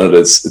clear which one it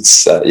is. It's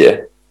so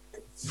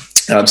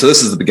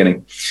this is the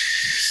beginning.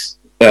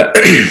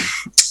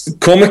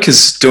 Cormac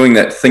is doing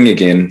that thing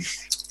again.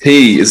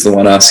 He is the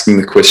one asking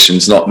the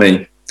questions, not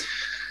me.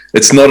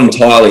 It's not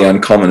entirely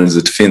uncommon as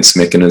a defense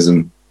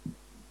mechanism.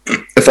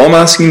 If I'm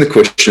asking the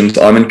questions,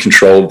 I'm in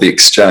control of the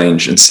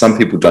exchange, and some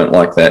people don't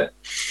like that.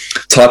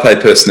 Type A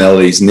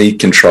personalities need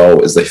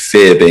control as they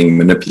fear being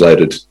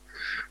manipulated.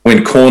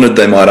 When cornered,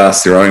 they might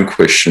ask their own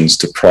questions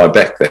to pry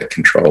back that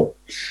control.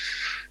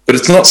 But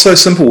it's not so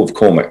simple with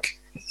Cormac.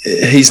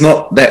 He's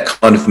not that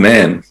kind of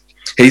man.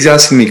 He's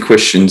asking me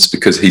questions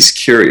because he's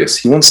curious.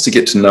 He wants to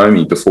get to know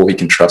me before he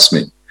can trust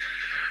me.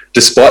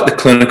 Despite the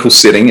clinical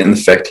setting and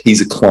the fact he's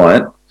a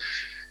client,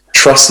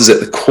 trust is at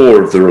the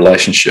core of the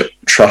relationship.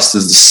 Trust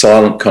is the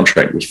silent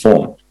contract we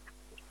form.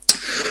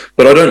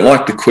 But I don't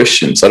like the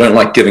questions. I don't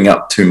like giving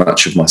up too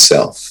much of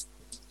myself.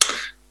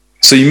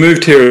 So you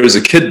moved here as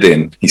a kid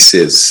then, he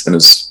says in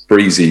his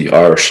breezy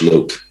Irish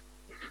lilt.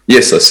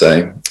 Yes, I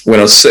say. When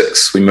I was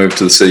 6, we moved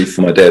to the city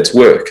for my dad's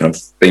work, and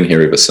I've been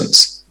here ever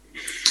since.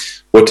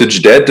 What did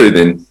your dad do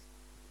then?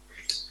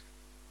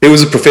 He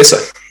was a professor,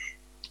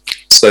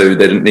 so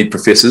they didn't need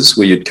professors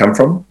where you'd come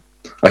from.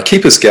 I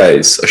keep his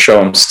gaze. I show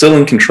I'm still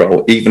in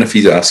control, even if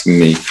he's asking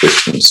me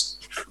questions.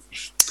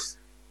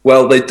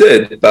 Well, they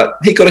did, but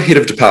he got a head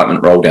of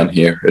department role down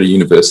here at a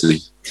university.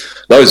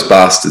 Those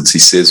bastards, he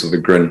says with a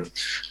grin.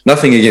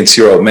 Nothing against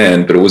your old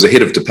man, but it was a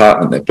head of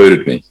department that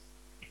booted me.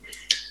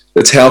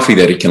 It's healthy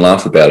that he can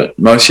laugh about it.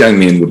 Most young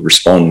men would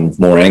respond with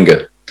more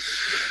anger.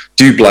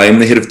 Do you blame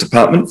the head of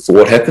department for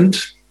what happened?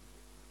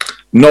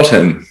 Not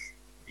him.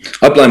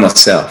 I blame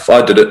myself.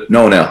 I did it,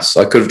 no one else.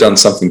 I could have done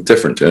something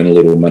different to earn a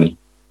little money.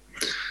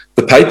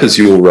 The papers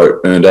you all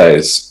wrote earned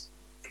A's.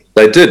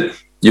 They did.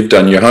 You've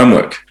done your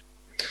homework.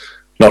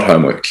 Not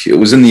homework. It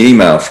was in the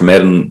email from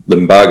Adam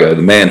Limbago,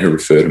 the man who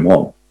referred him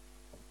on.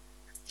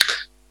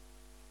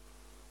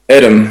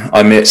 Adam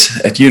I met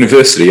at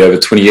university over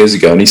 20 years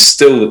ago, and he's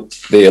still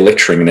there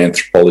lecturing in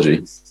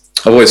anthropology.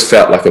 I've always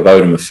felt like I've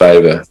owed him a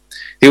favour.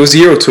 He was a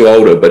year or two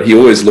older, but he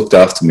always looked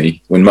after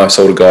me when most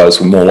older guys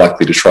were more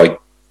likely to try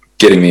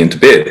getting me into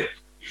bed.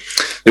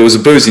 It was a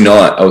boozy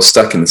night. I was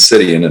stuck in the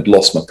city and had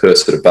lost my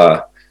purse at a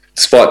bar.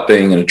 Despite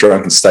being in a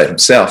drunken state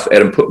himself,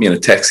 Adam put me in a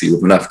taxi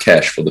with enough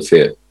cash for the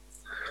fare.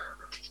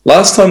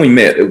 Last time we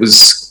met, it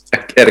was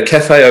at a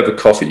cafe over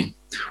coffee.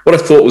 What I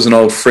thought was an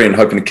old friend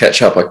hoping to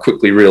catch up, I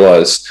quickly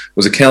realised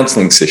was a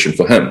counselling session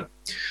for him.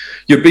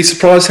 You'd be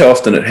surprised how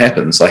often it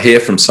happens. I hear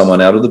from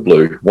someone out of the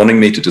blue wanting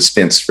me to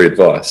dispense free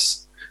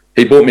advice.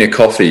 He bought me a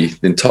coffee,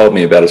 then told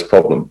me about his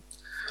problem.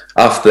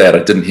 After that,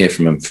 I didn't hear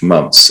from him for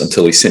months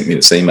until he sent me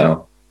this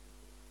email.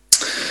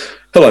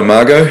 Hello,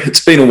 Margot.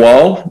 It's been a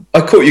while.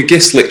 I caught your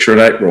guest lecture in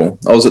April.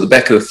 I was at the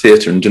back of the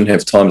theatre and didn't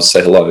have time to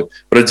say hello,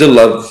 but I did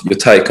love your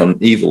take on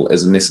evil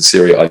as a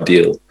necessary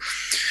ideal.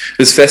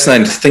 It's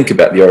fascinating to think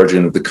about the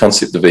origin of the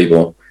concept of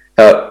evil,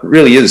 how it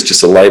really is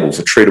just a label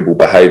for treatable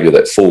behaviour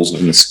that falls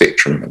within the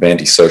spectrum of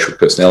antisocial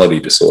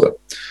personality disorder,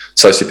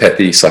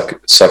 sociopathy,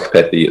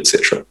 psychopathy,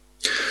 etc.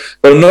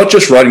 But I'm not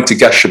just writing to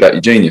gush about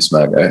your genius,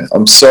 Margot.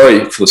 I'm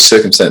sorry for the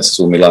circumstances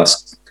when we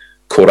last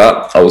caught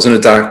up. I was in a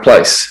dark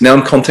place. Now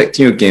I'm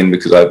contacting you again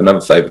because I have another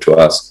favour to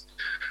ask.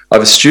 I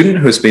have a student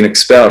who has been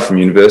expelled from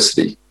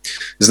university.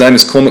 His name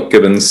is Cormac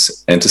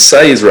Gibbons, and to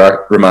say he's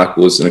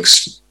remarkable is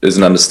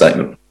an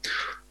understatement.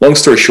 Long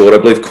story short, I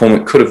believe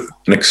Cormac could have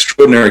an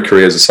extraordinary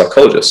career as a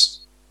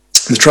psychologist.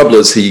 The trouble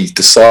is he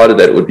decided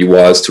that it would be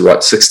wise to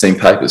write 16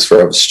 papers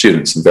for other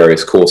students in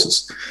various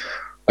courses.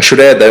 I should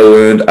add they all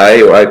earned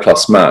A or A+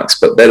 marks,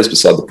 but that is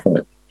beside the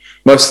point.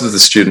 Most of the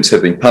students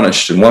have been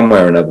punished in one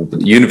way or another, but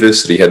the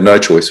university had no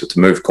choice but to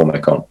move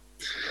Cormac on.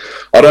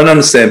 I don't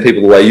understand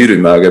people the way you do,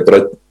 Margot, but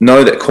I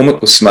know that Cormac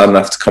was smart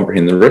enough to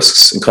comprehend the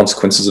risks and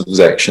consequences of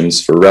his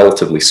actions for a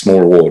relatively small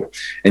reward,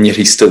 and yet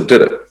he still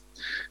did it.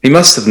 He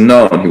must have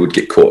known he would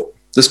get caught.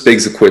 This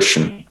begs the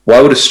question,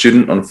 why would a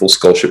student on a full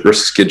scholarship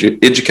risk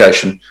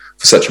education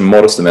for such a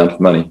modest amount of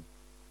money?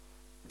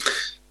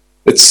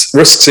 It's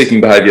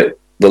risk-seeking behaviour.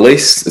 The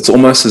least, it's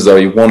almost as though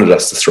he wanted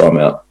us to throw him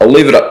out. I'll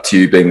leave it up to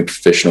you being the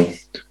professional.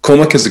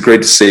 Cormac has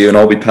agreed to see you and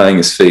I'll be paying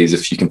his fees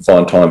if you can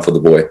find time for the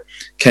boy.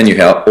 Can you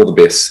help? All the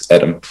best,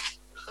 Adam.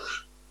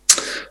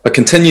 I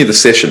continue the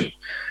session.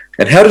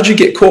 And how did you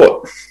get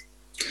caught?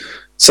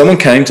 Someone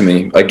came to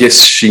me. I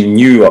guess she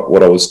knew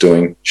what I was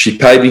doing. She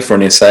paid me for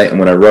an essay, and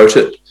when I wrote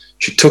it,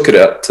 she took it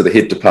out to the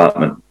head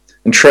department.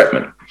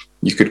 Entrapment,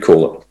 you could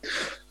call it.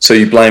 So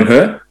you blame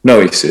her?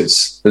 No, he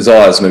says. His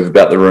eyes move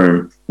about the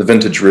room. The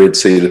vintage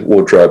red-seated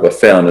wardrobe I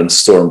found in a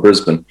store in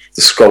Brisbane.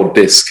 The scrolled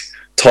desk,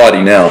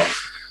 tidy now.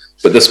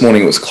 But this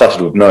morning it was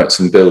cluttered with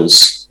notes and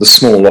bills. The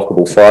small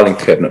lockable filing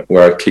cabinet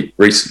where I keep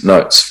recent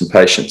notes from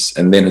patients.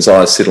 And then his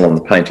eyes settle on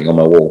the painting on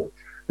my wall.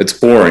 It's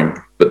boring,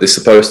 but they're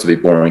supposed to be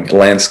boring. A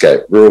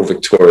landscape, rural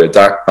Victoria,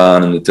 dark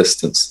barn in the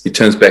distance. He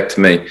turns back to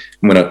me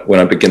when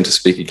I begin to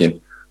speak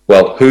again.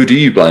 Well, who do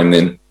you blame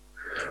then?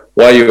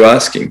 Why are you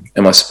asking?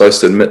 Am I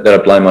supposed to admit that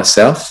I blame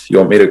myself? You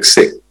want me to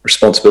accept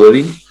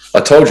responsibility?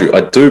 I told you,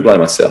 I do blame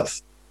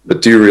myself.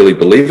 But do you really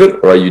believe it,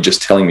 or are you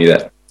just telling me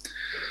that?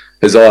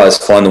 His eyes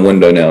find the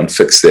window now and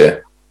fix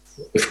there.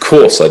 Of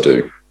course I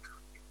do.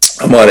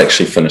 I might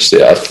actually finish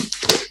there.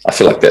 I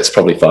feel like that's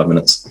probably 5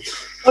 minutes.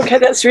 Okay,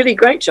 that's really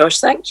great, Josh.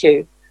 Thank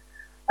you.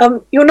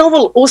 Your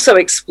novel also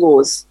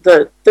explores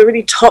the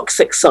really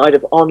toxic side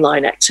of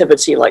online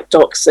activity like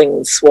doxing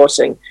and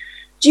swatting.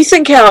 Do you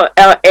think our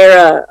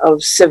era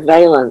of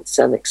surveillance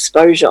and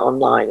exposure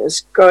online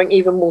is growing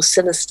even more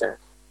sinister?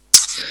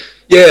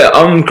 Yeah,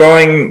 I'm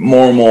growing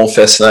more and more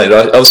fascinated.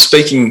 I was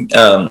speaking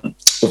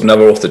with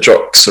another author,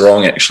 Jock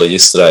Sarong, actually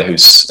yesterday,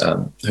 who's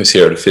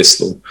here at a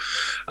festival,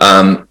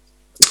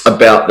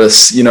 about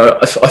this. You know,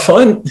 I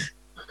find,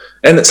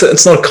 and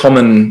it's not a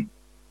common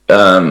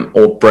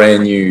or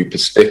brand new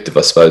perspective,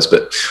 I suppose,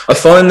 but I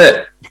find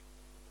that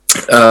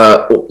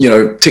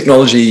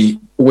technology.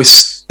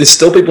 There's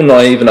still people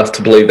naive enough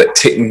to believe that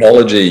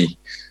technology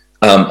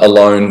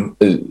alone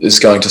is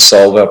going to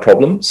solve our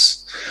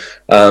problems.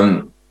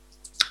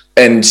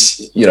 And,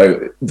 you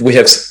know, we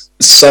have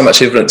so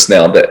much evidence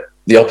now that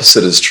the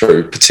opposite is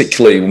true,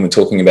 particularly when we're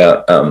talking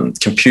about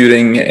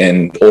computing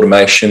and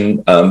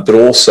automation, but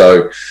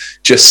also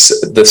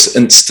just this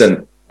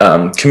instant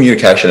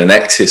communication and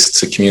access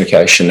to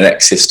communication and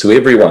access to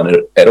everyone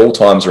at all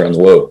times around the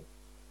world.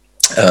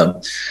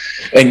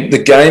 And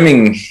the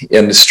gaming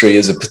industry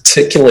is a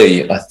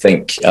particularly, I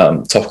think,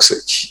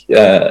 toxic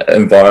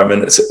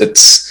environment.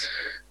 It's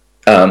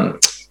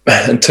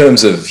in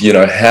terms of,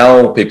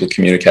 how people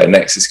communicate and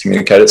access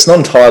communicate, it's not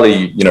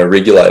entirely,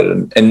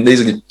 regulated. And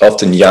these are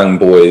often young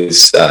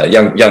boys,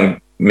 young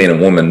men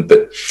and women,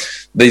 but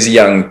these are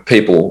young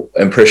people,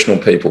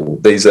 impressionable people.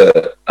 These are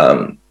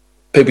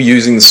people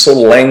using the sort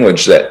of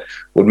language that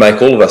would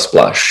make all of us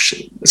blush,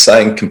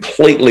 saying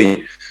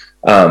completely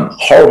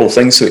horrible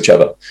things to each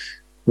other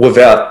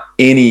without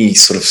any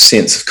sort of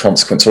sense of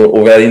consequence or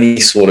without any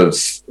sort of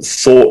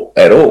thought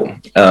at all.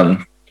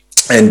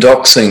 And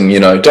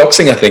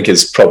doxing, I think,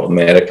 is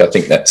problematic. I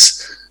think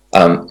that's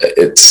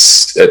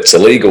it's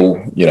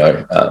illegal,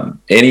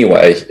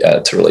 anyway,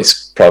 to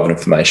release private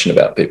information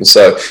about people.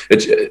 So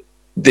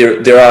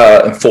there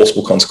are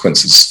enforceable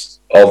consequences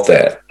of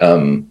that.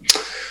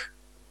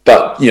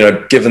 But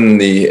given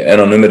the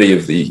anonymity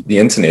of the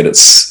internet,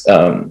 it's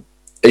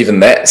even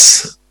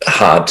that's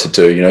hard to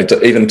do.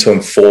 Even to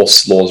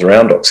enforce laws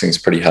around doxing is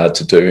pretty hard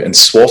to do. And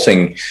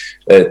swatting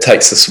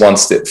takes this one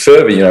step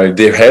further.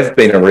 There have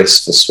been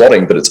arrests for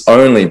swatting, but it's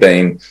only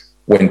been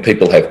when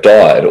people have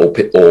died or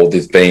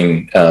there've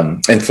been.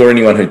 And for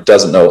anyone who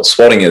doesn't know what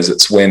swatting is,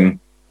 it's when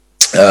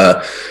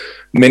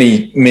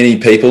many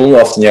people,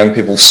 often young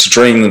people,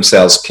 stream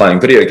themselves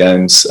playing video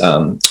games,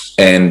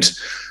 and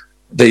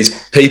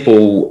these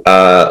people,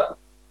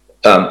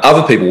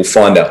 other people will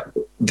find out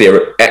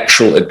their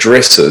actual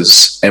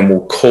addresses and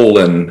will call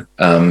in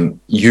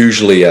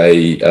usually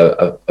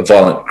a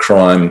violent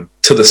crime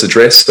to this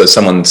address. So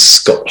someone's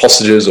got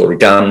hostages or a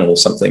gun or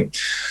something.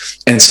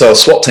 And so a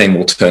SWAT team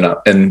will turn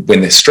up and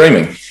when they're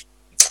streaming.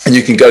 And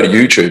you can go to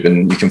YouTube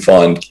and you can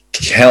find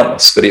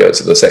countless videos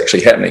of this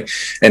actually happening.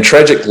 And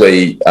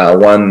tragically, a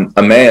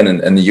man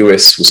in the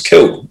US was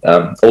killed.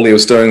 All he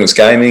was doing was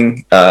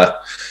gaming.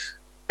 But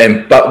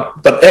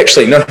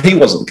actually, no, he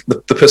wasn't.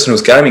 The person who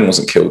was gaming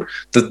wasn't killed.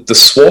 The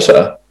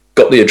swatter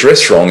got the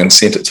address wrong and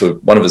sent it to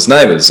one of his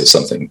neighbours or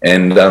something.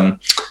 And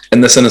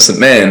this innocent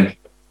man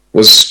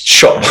was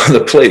shot by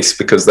the police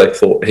because they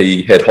thought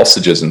he had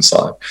hostages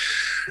inside.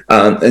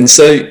 And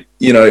so,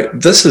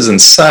 this is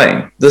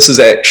insane. This is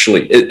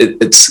actually,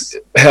 it's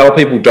how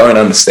people don't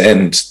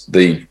understand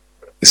the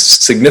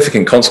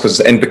significant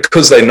consequences. And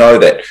because they know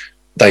that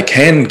they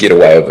can get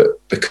away with it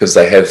because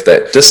they have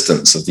that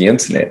distance of the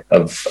internet,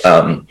 of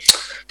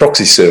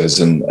proxy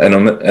servers and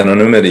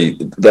anonymity,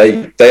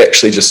 they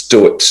actually just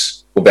do it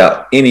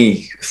without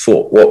any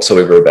thought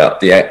whatsoever about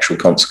the actual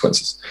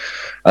consequences.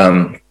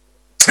 And,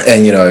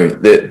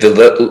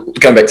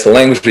 going back to the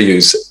language we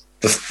use,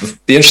 the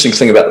interesting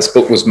thing about this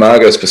book was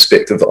Margot's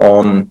perspective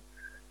on,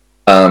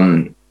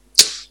 and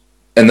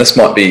this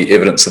might be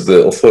evidence of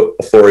the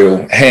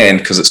authorial hand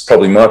because it's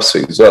probably my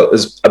perspective as well,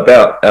 is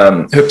about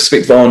her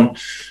perspective on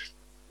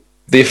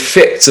the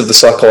effects of the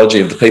psychology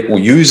of the people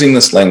using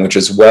this language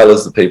as well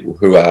as the people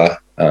who are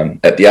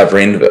at the other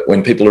end of it.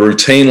 When people are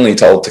routinely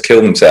told to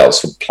kill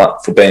themselves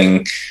for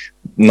being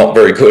not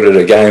very good at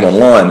a game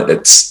online,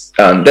 it's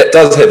that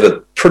does have a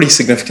pretty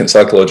significant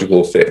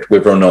psychological effect,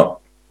 whether or not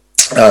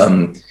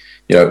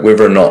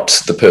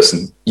the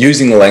person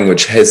using the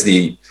language has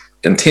the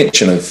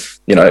intention of,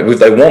 if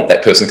they want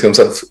that person to kill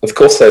themselves. Of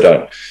course they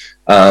don't.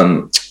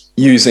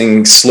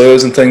 Using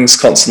slurs and things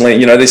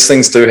constantly, these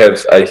things do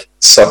have a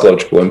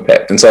psychological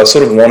impact. And so I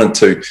sort of wanted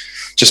to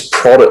just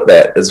prod at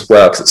that as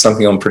well, because it's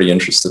something I'm pretty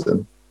interested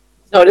in.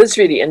 No, it is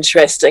really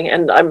interesting.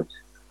 And I'm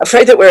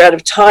afraid that we're out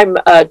of time,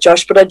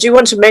 Josh, but I do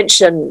want to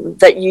mention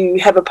that you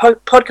have a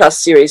podcast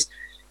series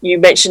you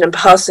mentioned in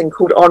passing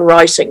called On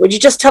Writing. Would you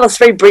just tell us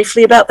very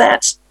briefly about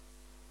that?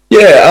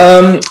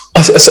 Yeah,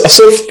 I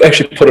sort of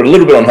actually put it a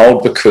little bit on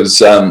hold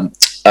because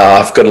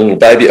I've got a little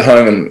baby at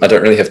home and I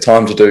don't really have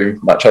time to do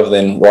much other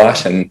than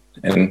write and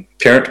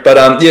parent.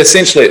 But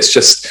essentially it's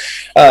just,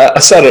 I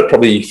started it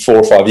probably 4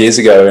 or 5 years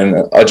ago,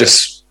 and I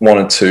just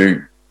wanted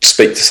to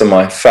speak to some of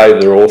my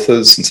favourite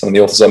authors and some of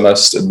the authors I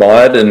most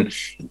admired. And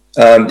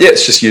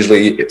it's just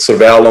usually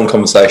sort of hour-long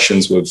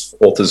conversations with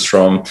authors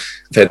from,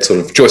 I've had sort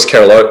of Joyce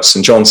Carol Oates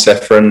and John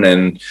Safran,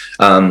 and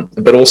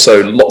but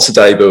also lots of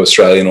debut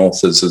Australian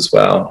authors as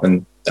well,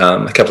 and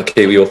a couple of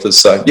Kiwi authors.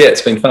 So yeah,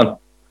 it's been fun.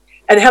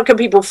 And how can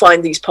people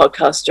find these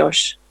podcasts,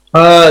 Josh?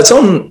 It's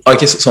on, I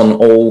guess it's on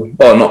all,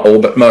 well, not all,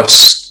 but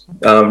most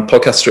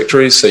podcast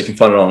directories. So you can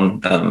find it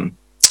on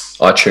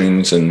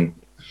iTunes and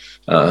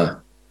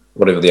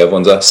whatever the other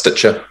ones are,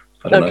 Stitcher.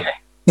 I don't know.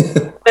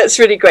 That's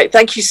really great.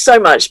 Thank you so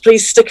much.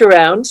 Please stick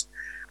around.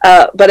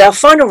 But our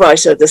final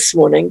writer this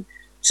morning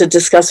to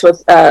discuss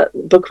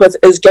book with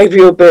is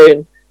Gabriel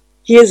Byrne.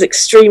 He is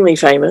extremely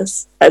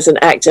famous as an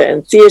actor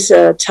in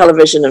theatre,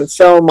 television and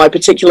film. My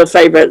particular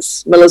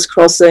favourites, Miller's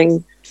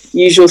Crossing,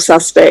 Usual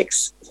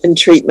Suspects, In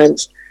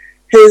Treatment.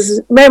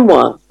 His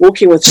memoir,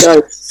 Walking with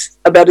Ghosts,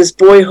 about his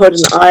boyhood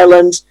in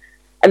Ireland,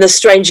 and the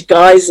strange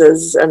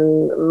guises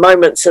and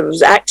moments of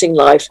his acting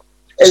life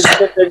is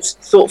vivid,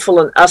 thoughtful,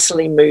 and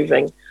utterly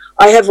moving.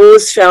 I have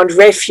always found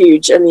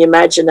refuge in the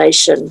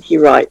imagination, he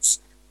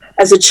writes.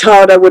 As a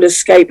child, I would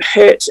escape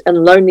hurt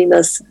and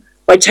loneliness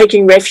by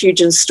taking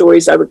refuge in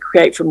stories I would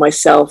create for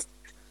myself.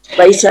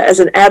 Later, as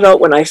an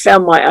adult, when I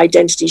found my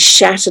identity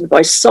shattered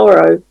by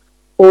sorrow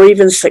or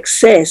even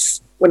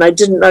success, when I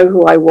didn't know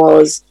who I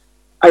was,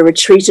 I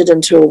retreated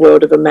into a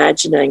world of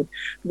imagining.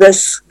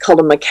 This,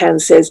 Colin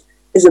McCann says,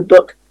 is a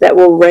book that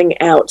will wring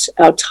out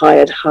our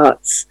tired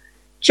hearts.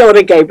 Kia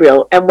ora,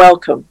 Gabriel, and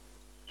welcome.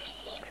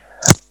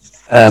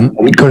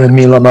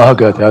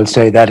 I'll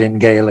say that in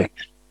Gaelic.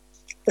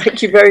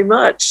 Thank you very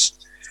much.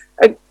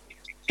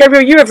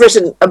 Gabriel, you have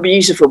written a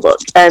beautiful book,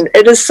 and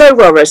it is so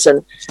well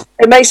written.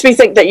 It makes me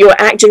think that your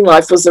acting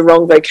life was the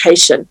wrong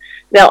vocation.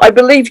 Now, I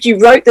believe you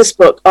wrote this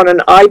book on an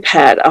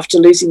iPad after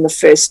losing the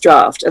first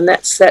draft, and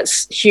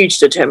that's huge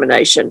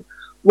determination.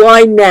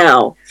 Why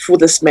now for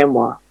this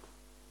memoir?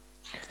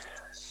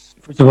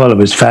 First of all, it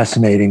was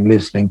fascinating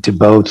listening to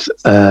both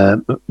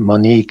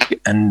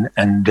Monique and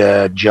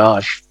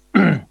Josh.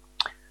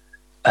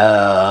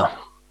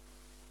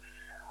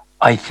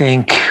 I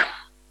think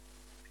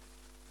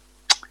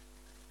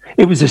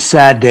it was a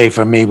sad day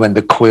for me when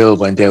the Quill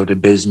went out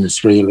of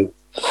business, really.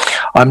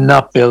 I'm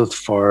not built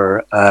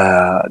for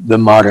the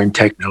modern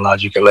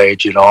technological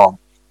age at all.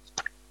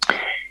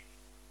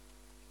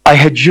 I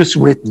had just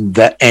written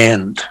the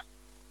end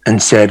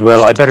and said,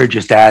 well, I better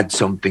just add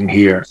something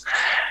here.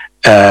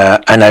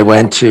 And I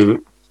went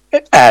to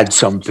add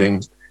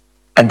something,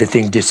 and the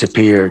thing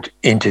disappeared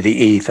into the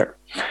ether.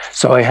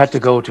 So I had to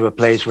go to a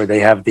place where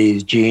they have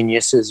these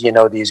geniuses,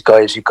 these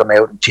guys who come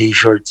out in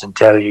T-shirts and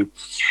tell you,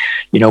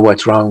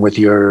 what's wrong with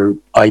your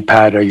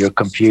iPad or your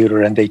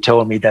computer. And they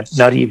told me that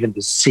not even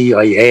the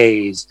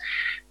CIA's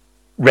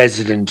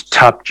resident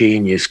top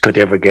genius could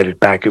ever get it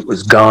back. It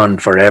was gone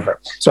forever.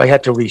 So I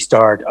had to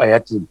restart. I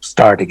had to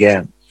start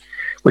again,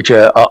 which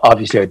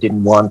obviously I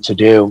didn't want to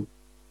do.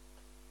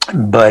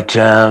 But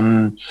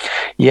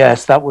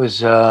yes, that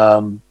was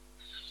a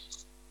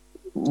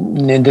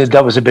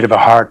bit of a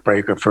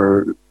heartbreaker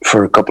for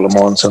a couple of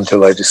months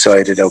until I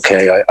decided,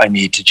 okay, I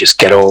need to just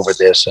get over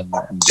this and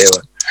do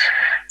it.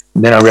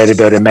 And then I read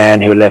about a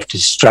man who left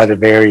his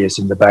Stradivarius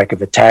in the back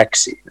of a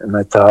taxi. And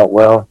I thought,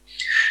 well,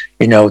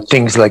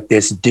 things like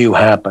this do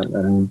happen,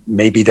 and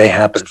maybe they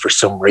happen for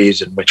some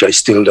reason, which I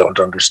still don't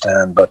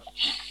understand, but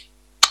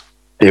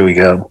there we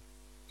go.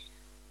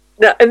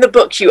 Now, in the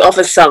book, you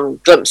offer some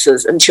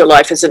glimpses into your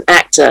life as an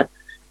actor,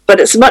 but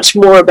it's much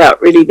more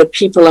about really the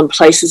people and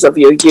places of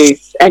your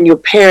youth and your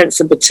parents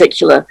in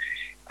particular.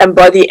 And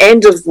by the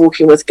end of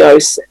Walking with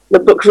Ghosts, the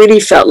book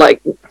really felt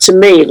to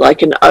me,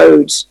 like an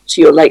ode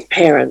to your late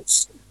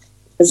parents.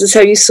 Is this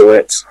how you saw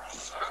it?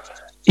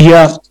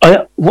 Yeah,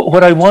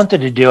 what I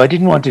wanted to do, I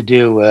didn't want to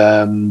do,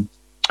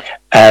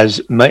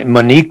 as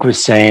Monique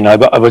was saying, I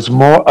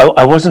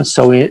wasn't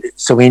so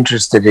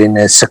interested in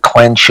a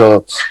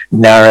sequential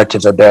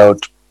narrative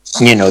about,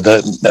 my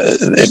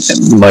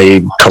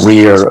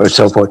career or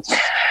so forth.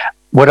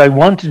 What I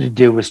wanted to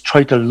do was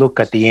try to look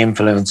at the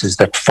influences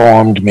that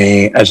formed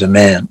me as a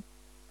man.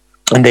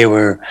 And they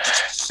were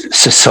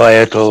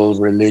societal,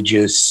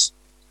 religious,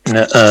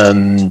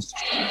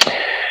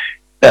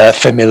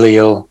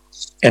 familial,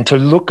 and to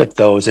look at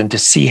those and to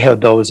see how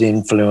those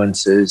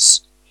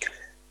influences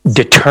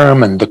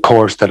determine the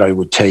course that I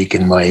would take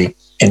in my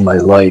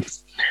life.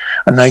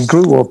 And I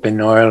grew up in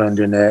Ireland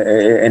in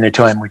a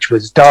time which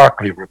was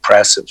darkly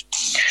repressive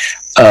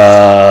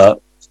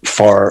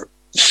for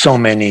so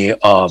many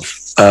of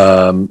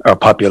our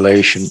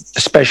population,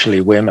 especially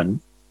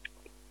women.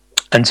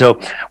 And so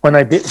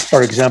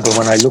for example,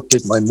 when I looked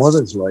at my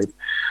mother's life,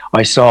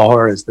 I saw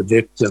her as the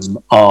victim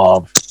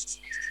of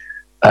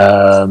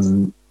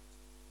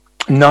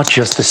not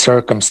just the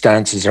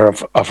circumstances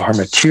of her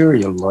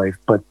material life,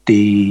 but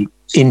the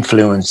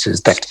influences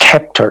that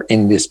kept her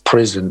in this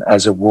prison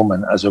as a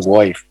woman, as a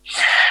wife.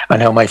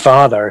 And how my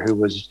father, who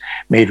was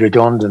made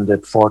redundant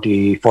at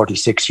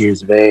 46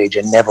 years of age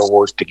and never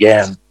worked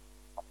again,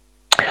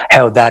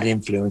 how that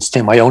influenced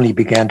him. I only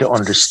began to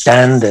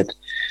understand it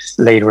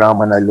later on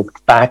when I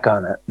looked back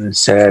on it and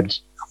said,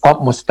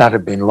 what must that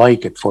have been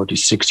like at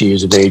 46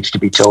 years of age to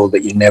be told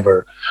that you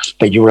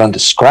were on the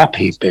scrap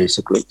heap,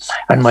 basically.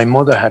 And my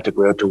mother had to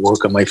go out to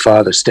work and my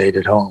father stayed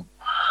at home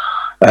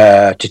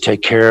to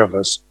take care of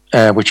us,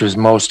 which was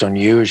most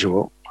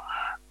unusual.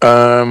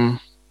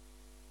 It's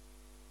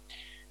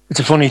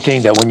a funny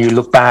thing that when you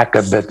look back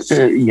a bit,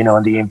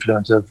 on the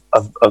influence of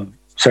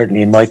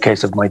certainly in my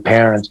case of my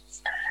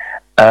parents,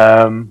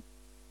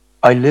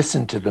 I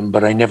listened to them,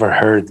 but I never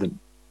heard them.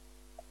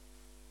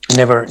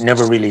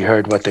 Never really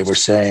heard what they were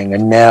saying.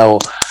 And now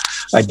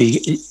I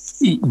begin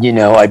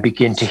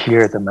to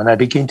hear them, and I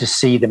begin to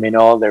see them in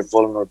all their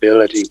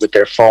vulnerability, with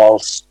their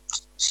faults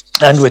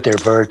and with their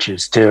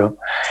virtues too.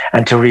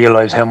 and to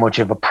realize how much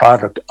of a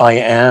product I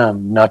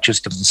am, not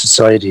just of the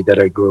society that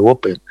I grew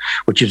up in,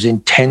 which is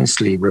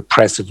intensely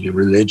repressively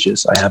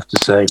religious, I have to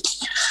say.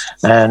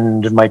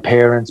 And my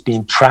parents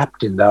being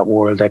trapped in that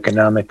world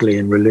economically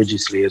and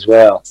religiously as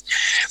well.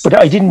 But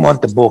I didn't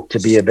want the book to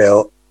be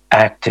about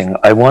acting.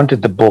 I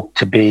wanted the book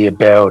to be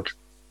about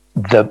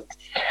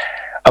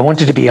I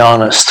wanted to be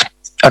honest.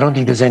 I don't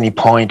think there's any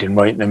point in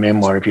writing a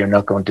memoir if you're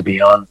not going to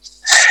be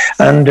honest.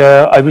 And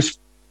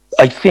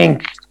I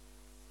think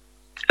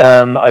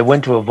I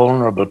went to a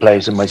vulnerable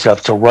place in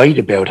myself to write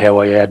about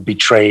how I had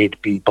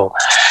betrayed people,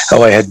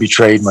 how I had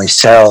betrayed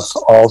myself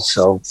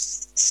also,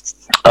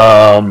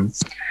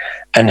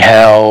 and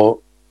how,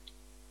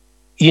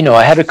 you know,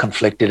 I had a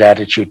conflicted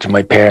attitude to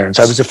my parents.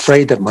 I was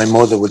afraid that my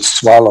mother would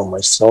swallow my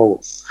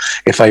soul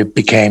if I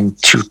became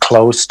too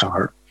close to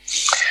her.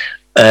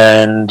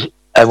 And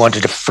I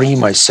wanted to free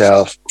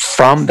myself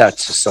from that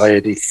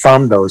society,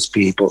 from those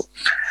people.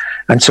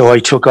 And so I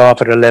took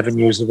off at 11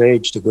 years of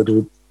age to go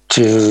to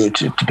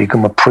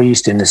become a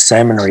priest in a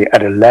seminary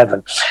at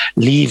 11,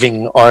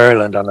 leaving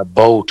Ireland on a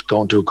boat,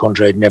 going to a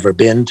country I'd never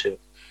been to.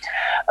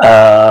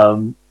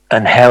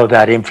 And how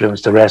that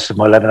influenced the rest of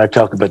my life. And I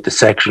talk about the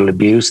sexual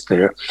abuse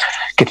there.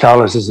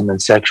 Catholicism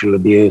and sexual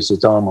abuse,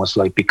 it's almost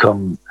like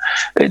become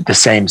the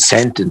same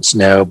sentence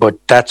now, but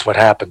that's what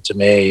happened to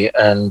me.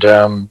 And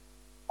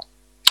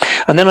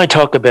then I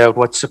talk about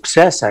what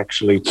success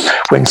actually,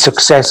 when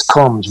success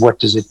comes, what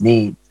does it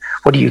mean?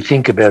 What do you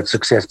think about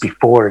success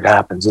before it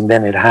happens, and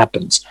then it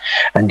happens?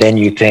 And then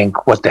you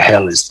think, what the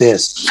hell is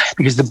this?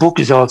 Because the book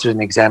is also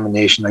an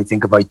examination, I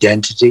think, of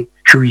identity,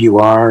 who you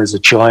are as a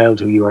child,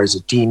 who you are as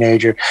a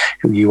teenager,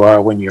 who you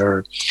are when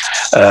you're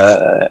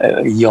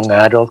a young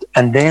adult.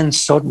 And then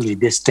suddenly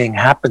this thing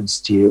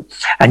happens to you,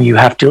 and you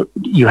have to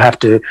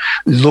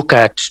look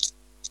at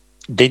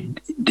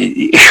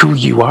who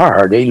you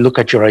are. They look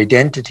at your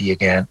identity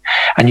again,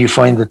 and you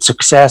find that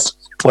success,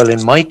 well,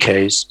 in my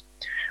case,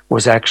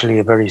 was actually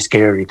a very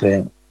scary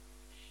thing.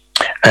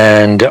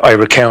 And I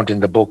recount in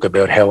the book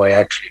about how I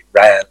actually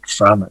ran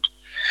from it,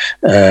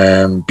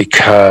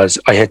 because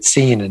I had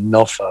seen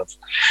enough of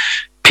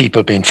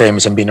people being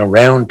famous and being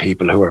around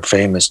people who are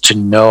famous to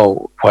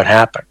know what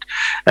happened.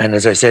 And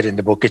as I said in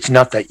the book, it's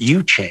not that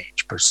you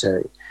change per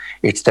se,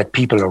 it's that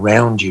people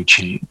around you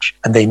change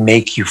and they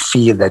make you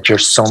feel that you're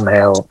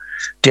somehow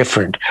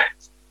different.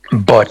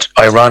 But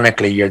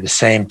ironically, you're the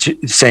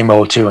same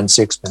old 2 and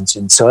 6pence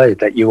inside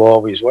that you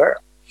always were.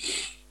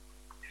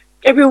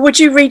 Gabriel, would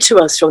you read to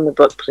us from the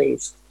book,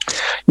 please?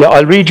 Yeah,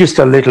 I'll read just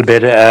a little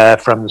bit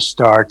from the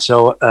start.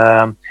 So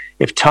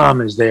if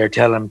Tom is there,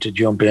 tell him to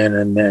jump in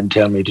and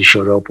tell me to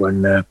shut up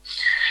when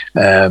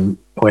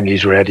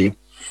he's ready.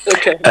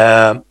 Okay.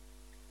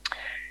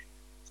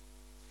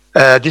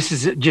 This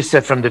is just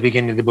said from the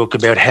beginning of the book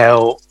about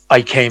how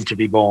I came to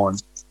be born.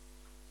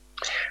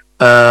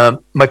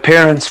 My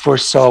parents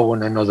first saw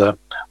one another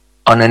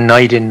on a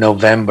night in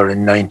November in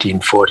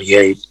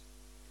 1948.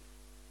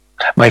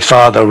 My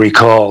father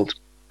recalled,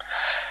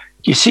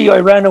 "You see,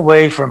 I ran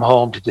away from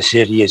home to the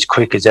city as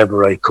quick as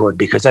ever I could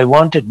because I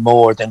wanted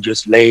more than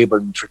just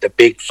labouring for the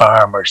big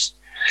farmers,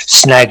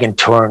 snagging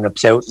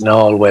turnips out in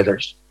all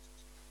weathers.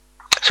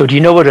 So do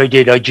you know what I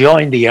did? I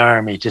joined the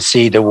army to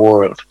see the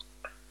world.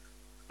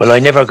 Well, I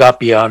never got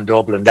beyond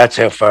Dublin. That's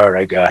how far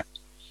I got.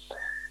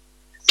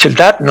 Till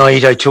that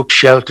night, I took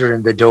shelter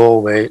in the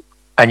doorway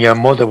and your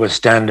mother was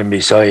standing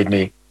beside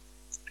me.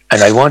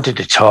 And I wanted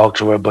to talk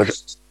to her, but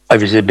I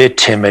was a bit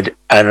timid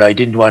and I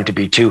didn't want to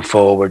be too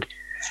forward.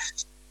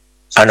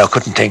 And I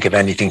couldn't think of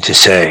anything to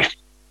say.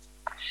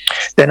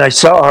 Then I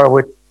saw her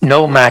with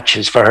no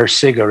matches for her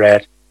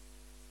cigarette,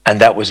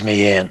 and that was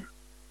me in.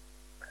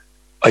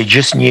 I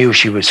just knew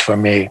she was for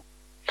me.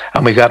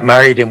 And we got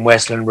married in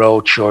Westland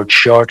Road Church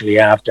shortly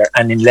after,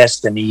 and in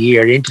less than a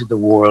year into the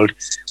world,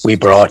 we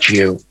brought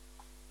you."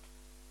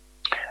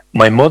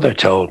 My mother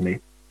told me,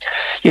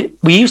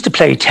 "We used to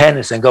play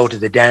tennis and go to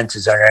the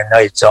dances on our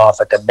nights off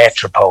at the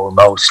Metropole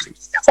mostly.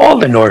 All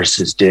the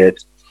nurses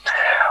did.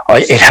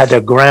 It had a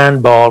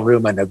grand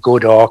ballroom and a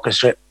good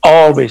orchestra,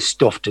 always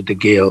stuffed to the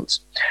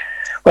gills.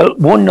 Well,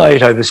 one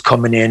night I was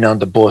coming in on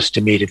the bus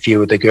to meet a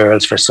few of the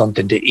girls for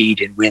something to eat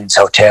in Wynn's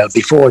Hotel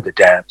before the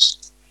dance.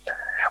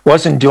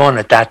 Wasn't done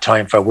at that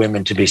time for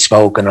women to be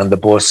smoking on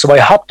the bus, so I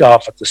hopped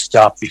off at the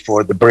stop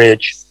before the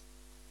bridge.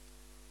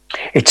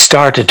 It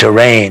started to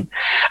rain,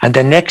 and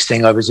the next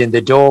thing I was in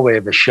the doorway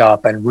of a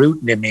shop and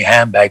rooting in my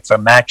handbag for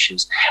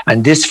matches,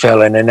 and this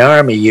fella in an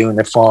army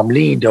uniform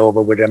leaned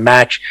over with a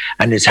match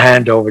and his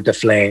hand over the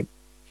flame.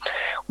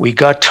 We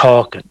got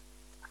talking,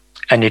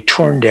 and it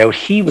turned out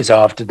he was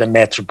off to the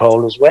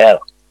Metropole as well.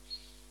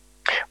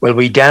 Well,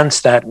 we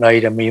danced that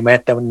night and we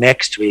met them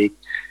next week,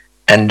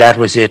 and that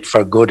was it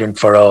for good and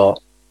for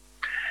all.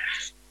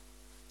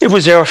 It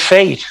was our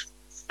fate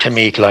to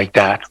meet like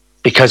that,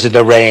 because of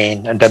the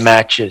rain and the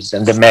matches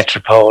and the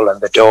Metropole and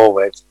the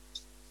doorway.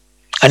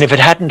 And if it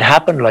hadn't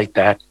happened like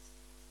that,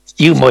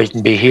 you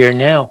mightn't be here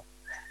now.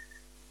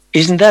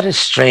 Isn't that a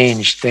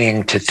strange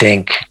thing to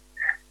think,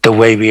 the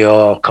way we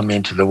all come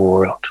into the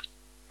world?"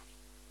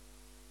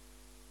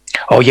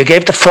 Oh, you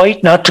gave the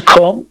fight not to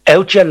come.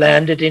 Out you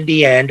landed in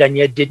the end, and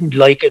you didn't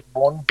like it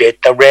one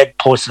bit. The red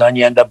puss on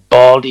you and the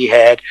baldy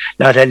head,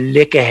 not a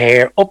lick of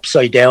hair,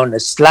 upside down, a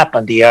slap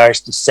on the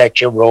arse to set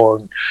you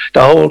roaring.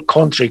 The whole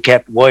country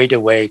kept wide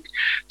awake.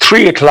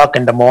 3 o'clock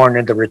in the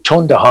morning, the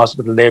Rotunda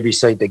Hospital there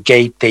beside the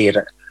Gate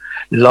Theatre,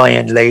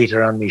 lying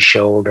later on my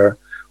shoulder,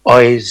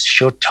 eyes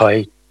shut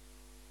tight,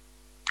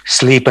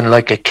 sleeping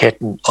like a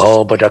kitten,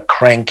 oh, but a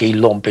cranky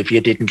lump if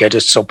you didn't get a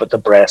sup at the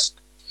breast.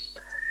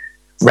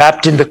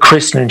 Wrapped in the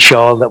christening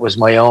shawl that was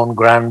my own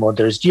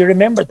grandmother's. Do you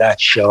remember that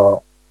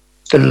shawl?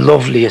 The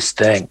loveliest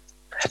thing.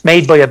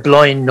 Made by a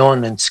blind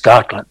nun in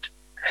Scotland.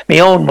 My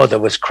own mother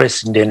was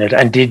christened in it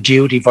and did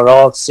duty for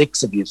all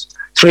 6 of you.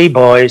 3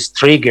 boys,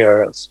 3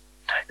 girls.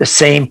 The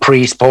same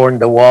priest pouring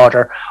the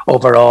water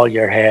over all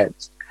your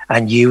heads.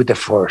 And you the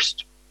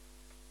first.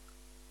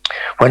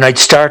 When I'd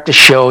start the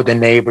show, the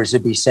neighbours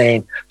would be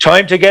saying,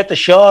 "Time to get the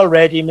shawl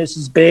ready,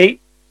 Mrs.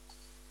 B."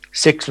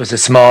 6 was a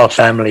small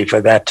family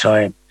for that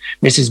time.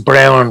 Mrs.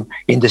 Brown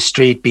in the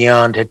street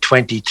beyond had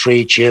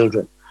 23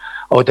 children.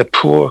 Oh, the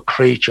poor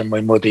creature, my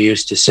mother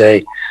used to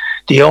say.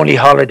 The only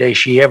holiday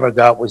she ever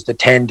got was the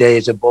 10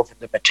 days above in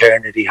the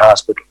maternity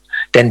hospital,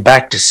 then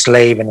back to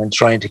slaving and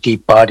trying to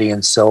keep body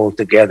and soul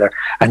together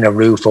and a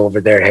roof over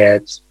their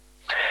heads.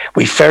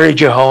 We ferried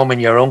you home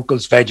in your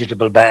uncle's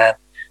vegetable van,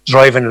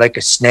 driving like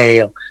a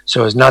snail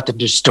so as not to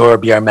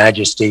disturb your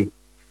majesty,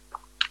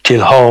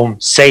 till home,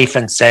 safe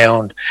and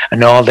sound,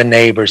 and all the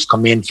neighbours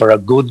come in for a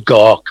good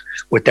gawk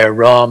with their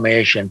raw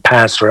mash and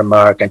pass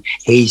remark, and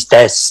he's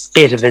the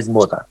spit of his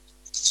mother.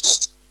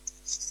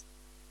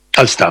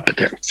 I'll stop it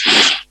there.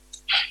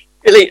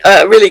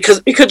 Really,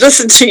 because we could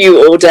listen to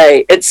you all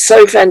day. It's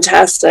so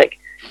fantastic.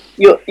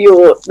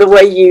 The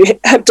way you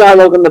have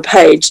dialogue on the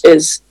page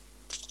is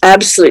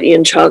absolutely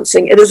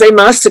entrancing. It is a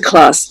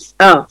masterclass.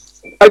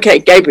 Okay,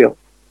 Gabriel.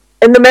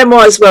 In the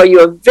memoir as well, you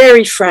are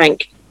very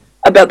frank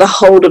about the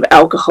hold of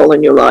alcohol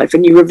in your life,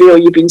 and you reveal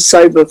you've been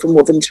sober for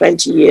more than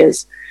 20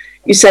 years.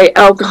 You say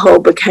alcohol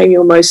became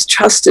your most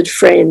trusted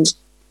friend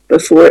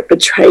before it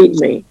betrayed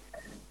me.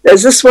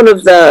 Is this one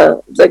of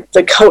the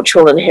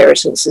cultural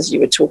inheritances you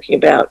were talking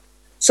about,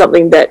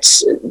 something that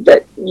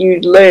you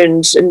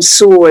learned and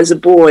saw as a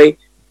boy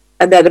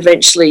and that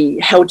eventually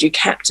held you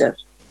captive?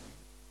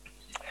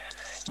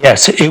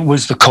 Yes, it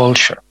was the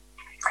culture.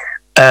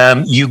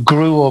 You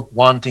grew up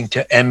wanting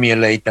to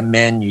emulate the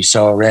men you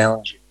saw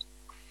around you.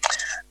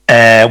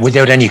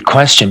 Without any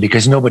question,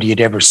 because nobody had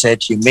ever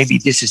said to you, maybe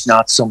this is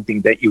not something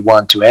that you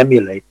want to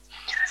emulate.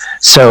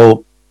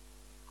 So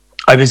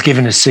I was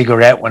given a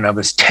cigarette when I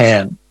was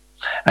 10,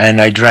 and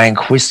I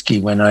drank whiskey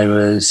when I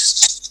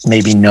was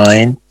maybe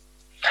 9.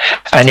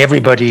 And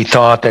everybody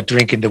thought that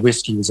drinking the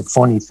whiskey was a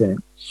funny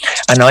thing.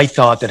 And I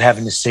thought that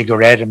having a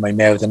cigarette in my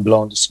mouth and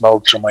blowing the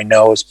smoke through my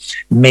nose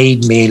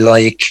made me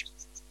like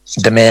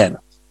the men.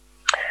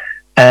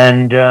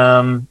 And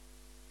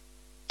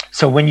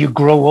so when you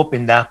grow up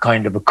in that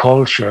kind of a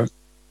culture,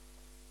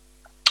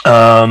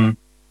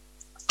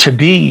 to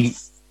be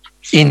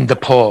in the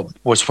pub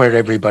was where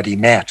everybody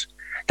met.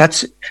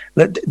 That's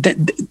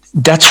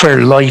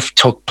where life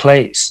took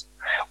place.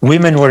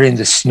 Women were in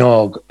the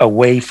snug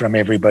away from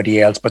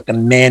everybody else, but the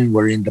men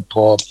were in the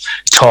pub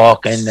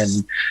talking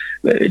and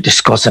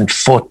discussing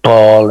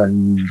football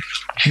and,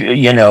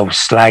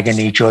 slagging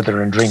each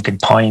other and drinking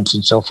pints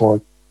and so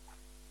forth.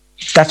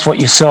 That's what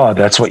you saw.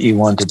 That's what you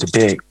wanted to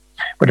be.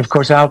 But of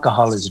course,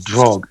 alcohol is a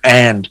drug,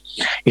 and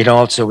it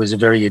also is a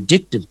very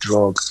addictive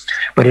drug,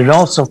 but it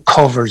also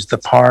covers the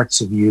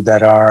parts of you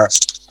that are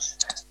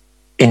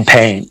in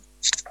pain.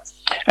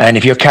 And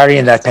if you're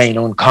carrying that pain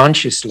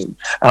unconsciously,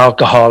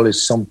 alcohol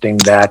is something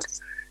that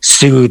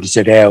soothes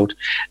it out.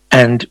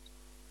 And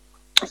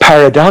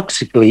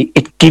paradoxically,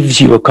 it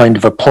gives you a kind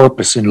of a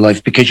purpose in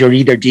life, because you're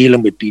either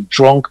dealing with being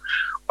drunk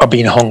or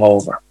being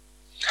hungover.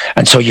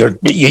 And so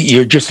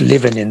you're just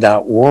living in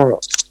that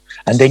world.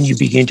 And then you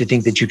begin to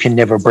think that you can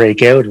never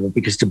break out of it,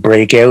 because to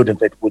break out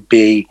of it would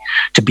be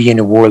to be in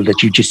a world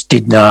that you just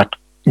did not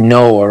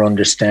know or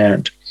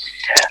understand.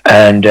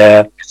 And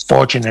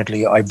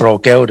fortunately, I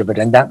broke out of it,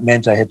 and that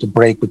meant I had to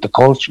break with the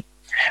culture.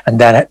 And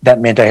that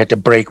meant I had to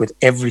break with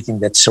everything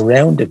that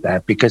surrounded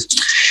that, because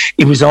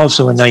it was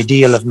also an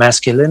ideal of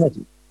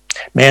masculinity.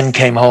 Men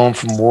came home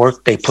from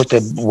work, they put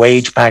the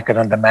wage packet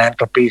on the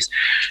mantelpiece,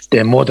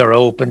 their mother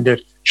opened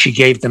it, she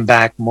gave them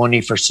back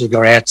money for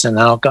cigarettes and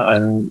alcohol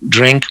and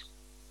drink,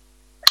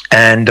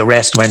 and the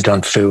rest went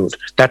on food.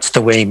 That's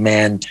the way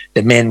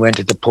the men went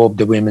to the pub,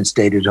 the women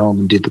stayed at home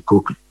and did the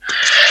cooking.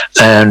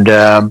 And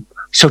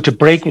so to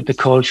break with the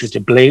culture, to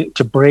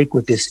break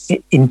with this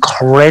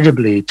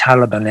incredibly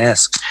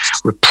Taliban-esque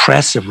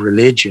repressive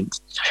religion,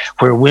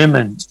 where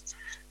women,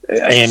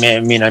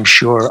 I mean, I'm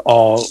sure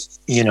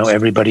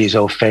everybody's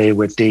au fait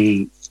with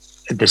the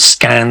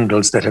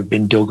scandals that have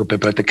been dug up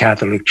about the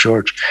Catholic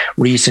Church.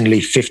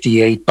 Recently,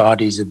 58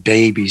 bodies of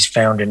babies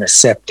found in a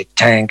septic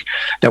tank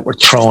that were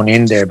thrown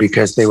in there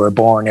because they were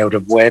born out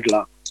of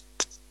wedlock.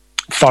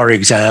 For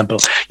example,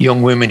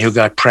 young women who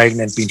got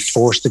pregnant being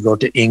forced to go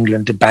to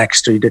England to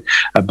backstreet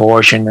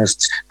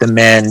abortionists. The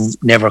men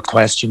never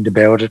questioned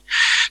about it.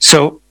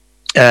 So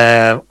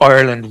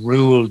Ireland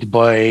ruled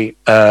by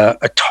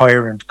a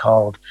tyrant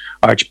called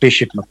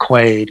Archbishop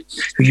McQuaid,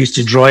 who used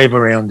to drive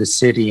around the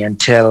city and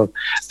tell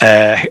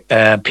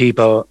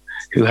people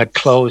who had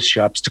clothes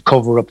shops to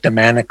cover up the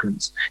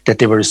mannequins, that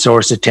they were a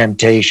source of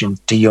temptation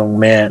to young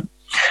men.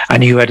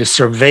 And who had a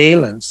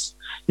surveillance,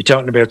 you're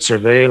talking about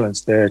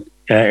surveillance there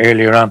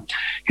earlier on,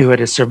 who had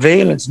a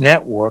surveillance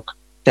network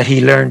that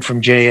he learned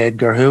from J.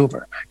 Edgar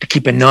Hoover to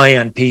keep an eye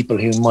on people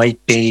who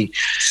might be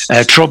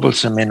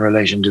troublesome in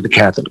relation to the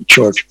Catholic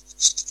Church.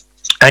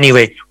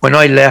 Anyway, when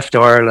I left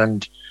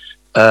Ireland,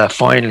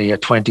 finally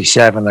at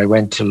 27, I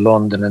went to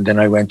London, and then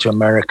I went to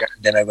America,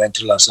 and then I went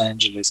to Los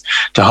Angeles,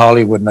 to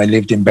Hollywood, and I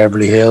lived in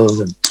Beverly Hills.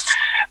 And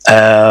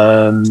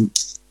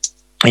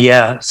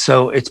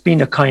so it's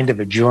been a kind of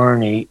a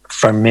journey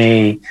for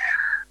me.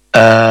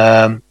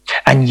 And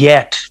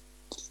yet,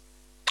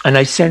 and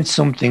I sense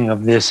something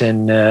of this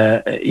in,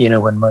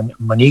 when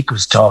Monique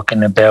was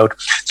talking about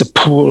the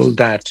pull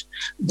that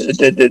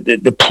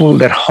the pull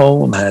that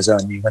home has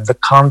on you, and the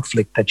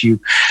conflict that you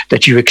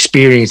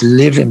experience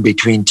living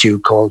between two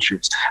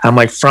cultures. Am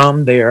I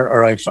from there,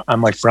 or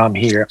am I from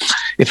here?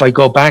 If I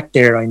go back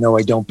there, I know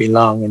I don't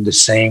belong in the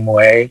same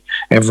way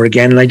ever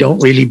again, and I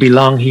don't really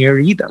belong here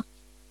either.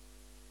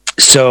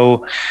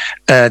 So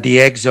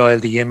the exile,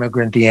 the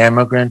immigrant, the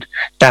emigrant,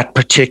 that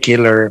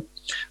particular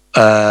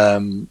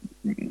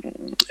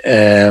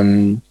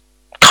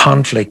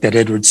conflict that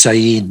Edward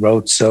Said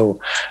wrote so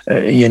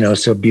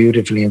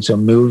beautifully and so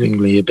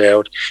movingly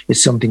about,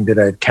 is something that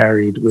I've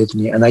carried with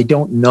me, and I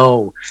don't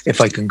know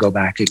if I can go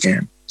back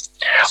again.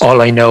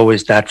 All I know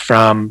is that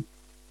from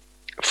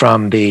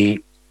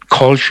the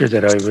culture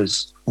that I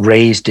was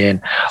raised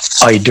in,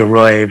 I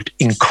derived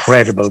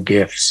incredible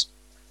gifts.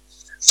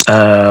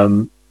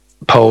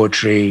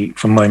 Poetry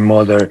from my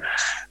mother,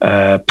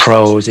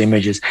 prose,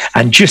 images,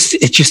 and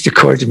it just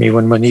occurred to me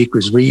when Monique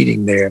was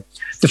reading there,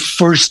 the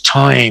first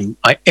time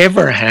I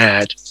ever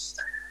had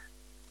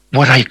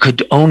what I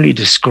could only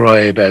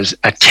describe as,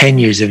 at 10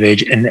 years of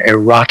age, an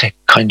erotic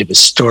kind of a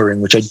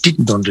stirring, which I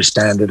didn't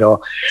understand at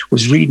all,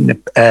 was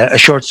reading a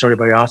short story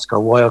by Oscar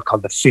Wilde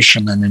called The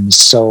Fisherman and His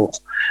Soul.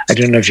 I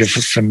don't know if you're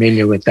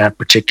familiar with that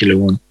particular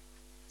one.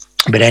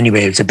 But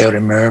anyway, it's about a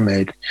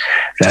mermaid,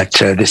 that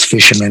this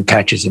fisherman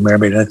catches a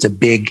mermaid. And it's a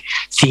big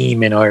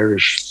theme in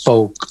Irish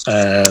folk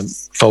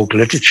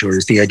literature,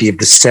 is the idea of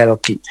the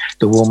selkie,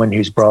 the woman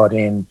who's brought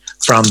in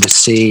from the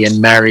sea and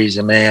marries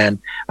a man,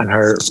 and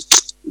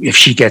if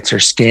she gets her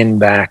skin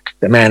back,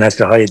 the man has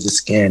to hide the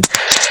skin.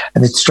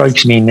 And it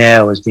strikes me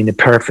now as being a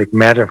perfect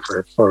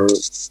metaphor for,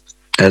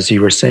 as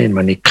you were saying,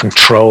 Monique,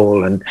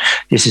 control, and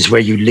this is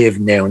where you live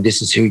now, and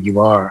this is who you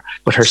are.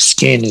 But her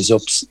skin the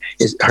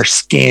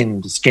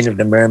skin of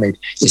the mermaid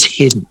is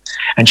hidden,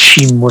 and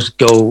she must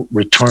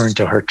return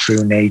to her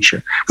true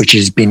nature, which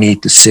is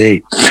beneath the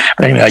sea.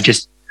 But anyway,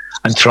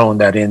 I'm throwing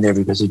that in there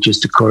because it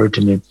just occurred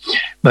to me.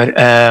 But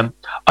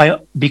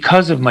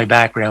because of my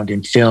background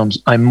in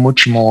films, I'm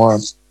much more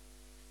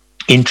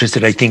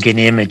interested, I think, in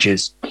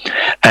images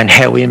and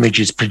how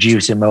images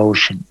produce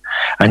emotion,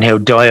 and how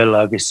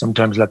dialogue is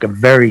sometimes like a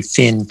very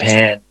thin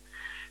pen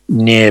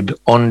nib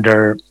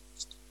under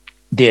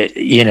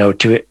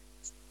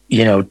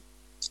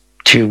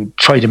to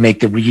try to make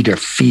the reader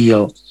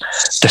feel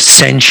the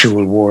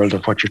sensual world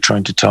of what you're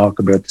trying to talk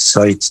about, the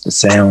sights, the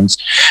sounds,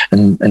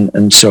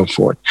 and so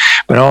forth.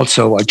 But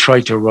also I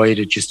try to write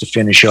it, just to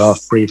finish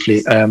off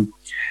briefly,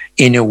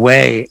 in a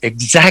way,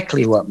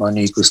 exactly what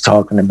Monique was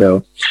talking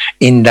about,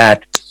 in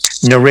that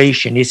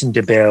narration isn't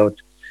about,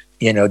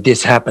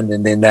 this happened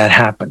and then that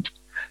happened.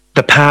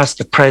 The past,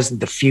 the present,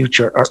 the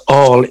future are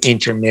all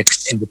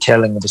intermixed in the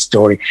telling of a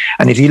story.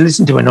 And if you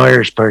listen to an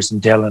Irish person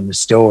telling a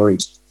story,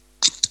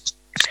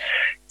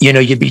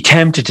 you'd be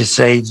tempted to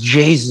say,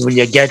 Jesus, will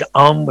you get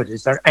on with it?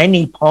 Is there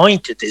any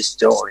point to this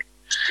story?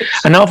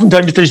 And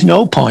oftentimes there's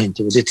no point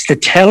to it. It's the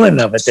telling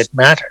of it that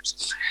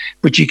matters.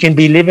 But you can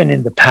be living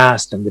in the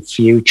past and the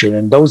future.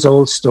 And those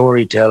old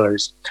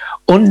storytellers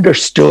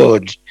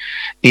understood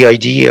the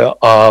idea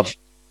of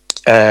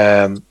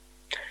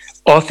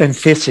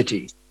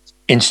authenticity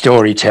in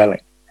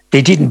storytelling.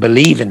 They didn't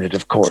believe in it,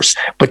 of course,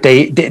 but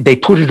they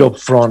put it up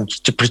front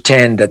to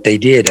pretend that they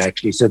did,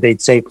 actually. So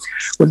they'd say,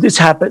 well, this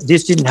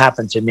didn't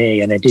happen to me,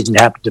 and it didn't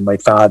happen to my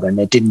father, and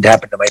it didn't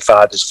happen to my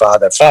father's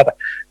father,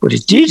 but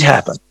it did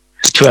happen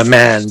to a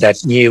man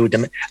that knew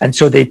them. And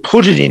so they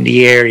put it in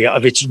the area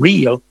of it's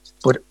real,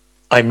 but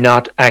I'm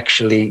not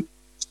actually,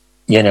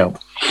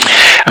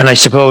 And I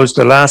suppose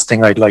the last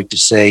thing I'd like to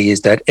say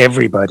is that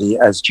everybody,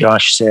 as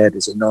Josh said,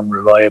 is an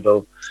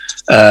unreliable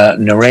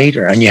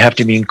narrator, and you have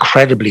to be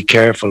incredibly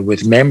careful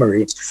with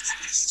memory.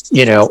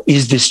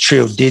 Is this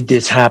true? Did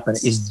this happen?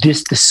 Is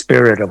this the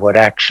spirit of what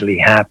actually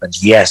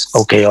happened? Yes.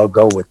 Okay, I'll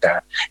go with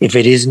that. If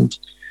it isn't,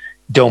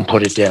 don't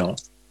put it down.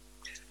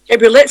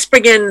 Gabriel, let's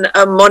bring in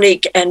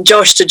Monique and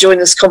Josh to join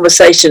this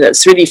conversation.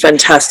 It's really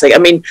fantastic. I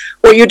mean,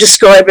 what you're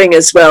describing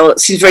as well, it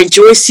seems very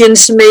Joycean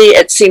to me.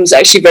 It seems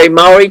actually very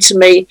Maori to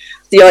me,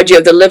 the idea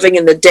of the living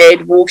and the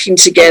dead walking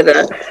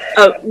together.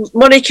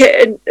 Monique,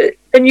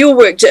 in your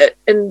work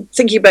and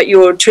thinking about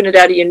your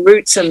Trinidadian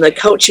roots and the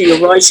culture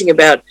you're writing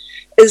about,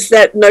 is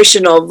that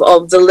notion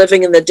of the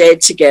living and the dead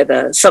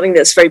together something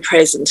that's very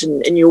present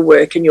in your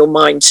work and your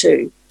mind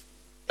too?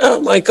 Oh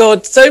my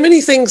God, so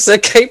many things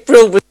that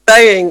Gabriel was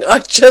saying. I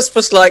just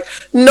was like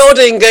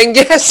nodding, going,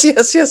 yes.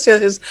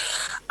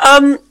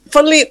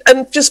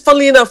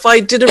 Funnily enough, I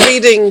did a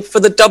reading for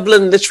the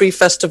Dublin Literary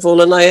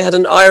Festival, and I had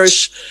an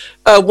Irish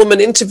woman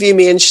interview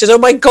me, and she said, oh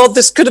my God,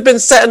 this could have been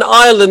set in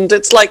Ireland.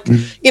 It's like,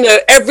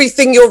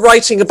 everything you're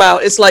writing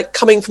about is like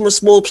coming from a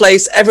small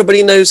place.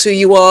 Everybody knows who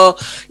you are.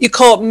 You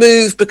can't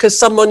move because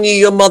someone knew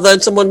your mother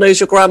and someone knows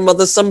your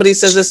grandmother. Somebody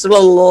says this,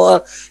 blah, blah,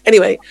 blah.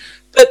 Anyway.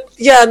 But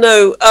yeah,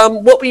 no.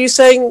 What were you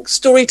saying?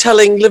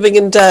 Storytelling, living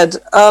and dead.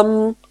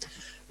 Oh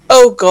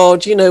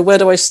God, where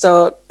do I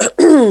start?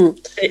 and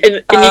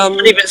you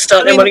can't even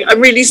start there, Monique.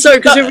 I'm really sorry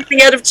because we're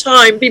running out of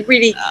time.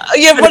 Running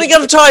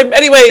out of time.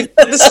 Anyway,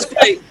 this is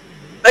great.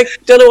 I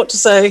don't know what to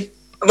say.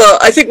 Well,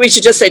 I think we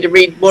should just say to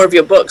read more of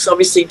your books.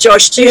 Obviously,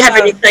 Josh, do you have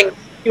anything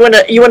you want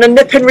to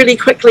nip in really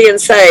quickly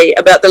and say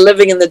about the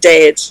living and the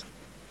dead?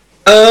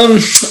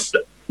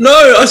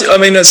 No, I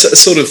mean it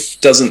sort of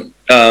doesn't.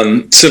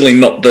 Certainly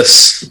not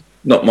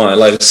my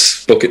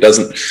latest book. It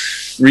doesn't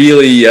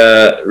really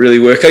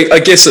work. I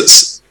guess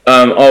it's.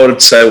 I would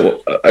say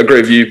I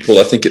agree with you, Paul.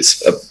 I think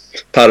it's a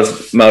part of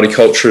Māori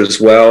culture as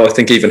well. I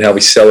think even how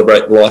we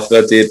celebrate the life of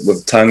our dead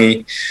with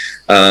tangi,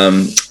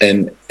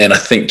 and I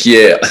think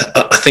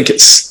I think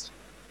it's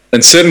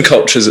in certain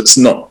cultures it's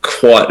not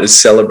quite as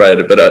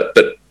celebrated,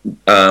 but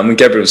when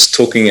Gabriel was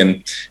talking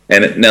and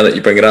now that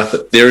you bring it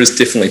up, there is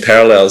definitely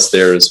parallels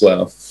there as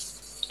well.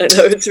 I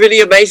know, it's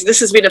really amazing. This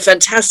has been a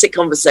fantastic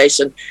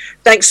conversation.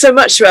 Thanks so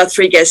much to our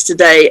three guests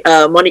today,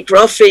 Monique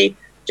Roffi,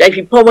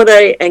 JP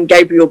Pomare and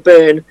Gabriel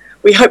Byrne.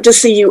 We hope to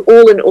see you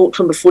all in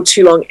Auckland before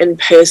too long in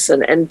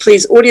person. And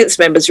please, audience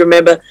members,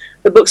 remember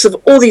the books of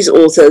all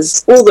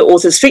the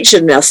authors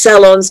featured in our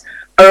salons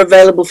are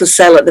available for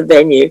sale at the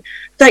venue.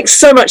 Thanks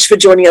so much for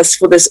joining us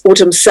for this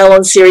Autumn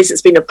Salon series.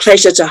 It's been a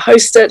pleasure to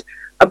host it,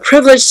 a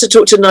privilege to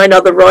talk to 9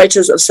 other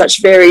writers of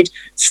such varied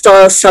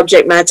style,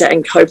 subject matter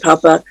and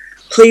kaupapa.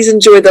 Please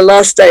enjoy the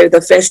last day of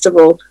the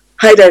festival.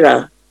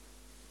 Haere.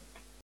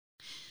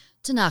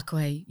 Tēnā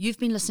koe, you've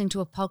been listening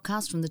to a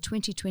podcast from the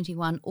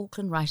 2021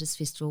 Auckland Writers'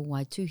 Festival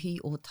Waituhi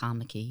o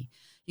Tāmaki.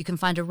 You can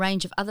find a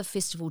range of other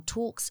festival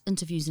talks,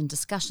 interviews and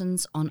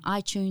discussions on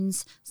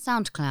iTunes,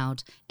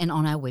 SoundCloud and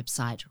on our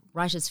website,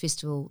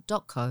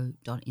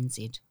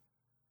 writersfestival.co.nz.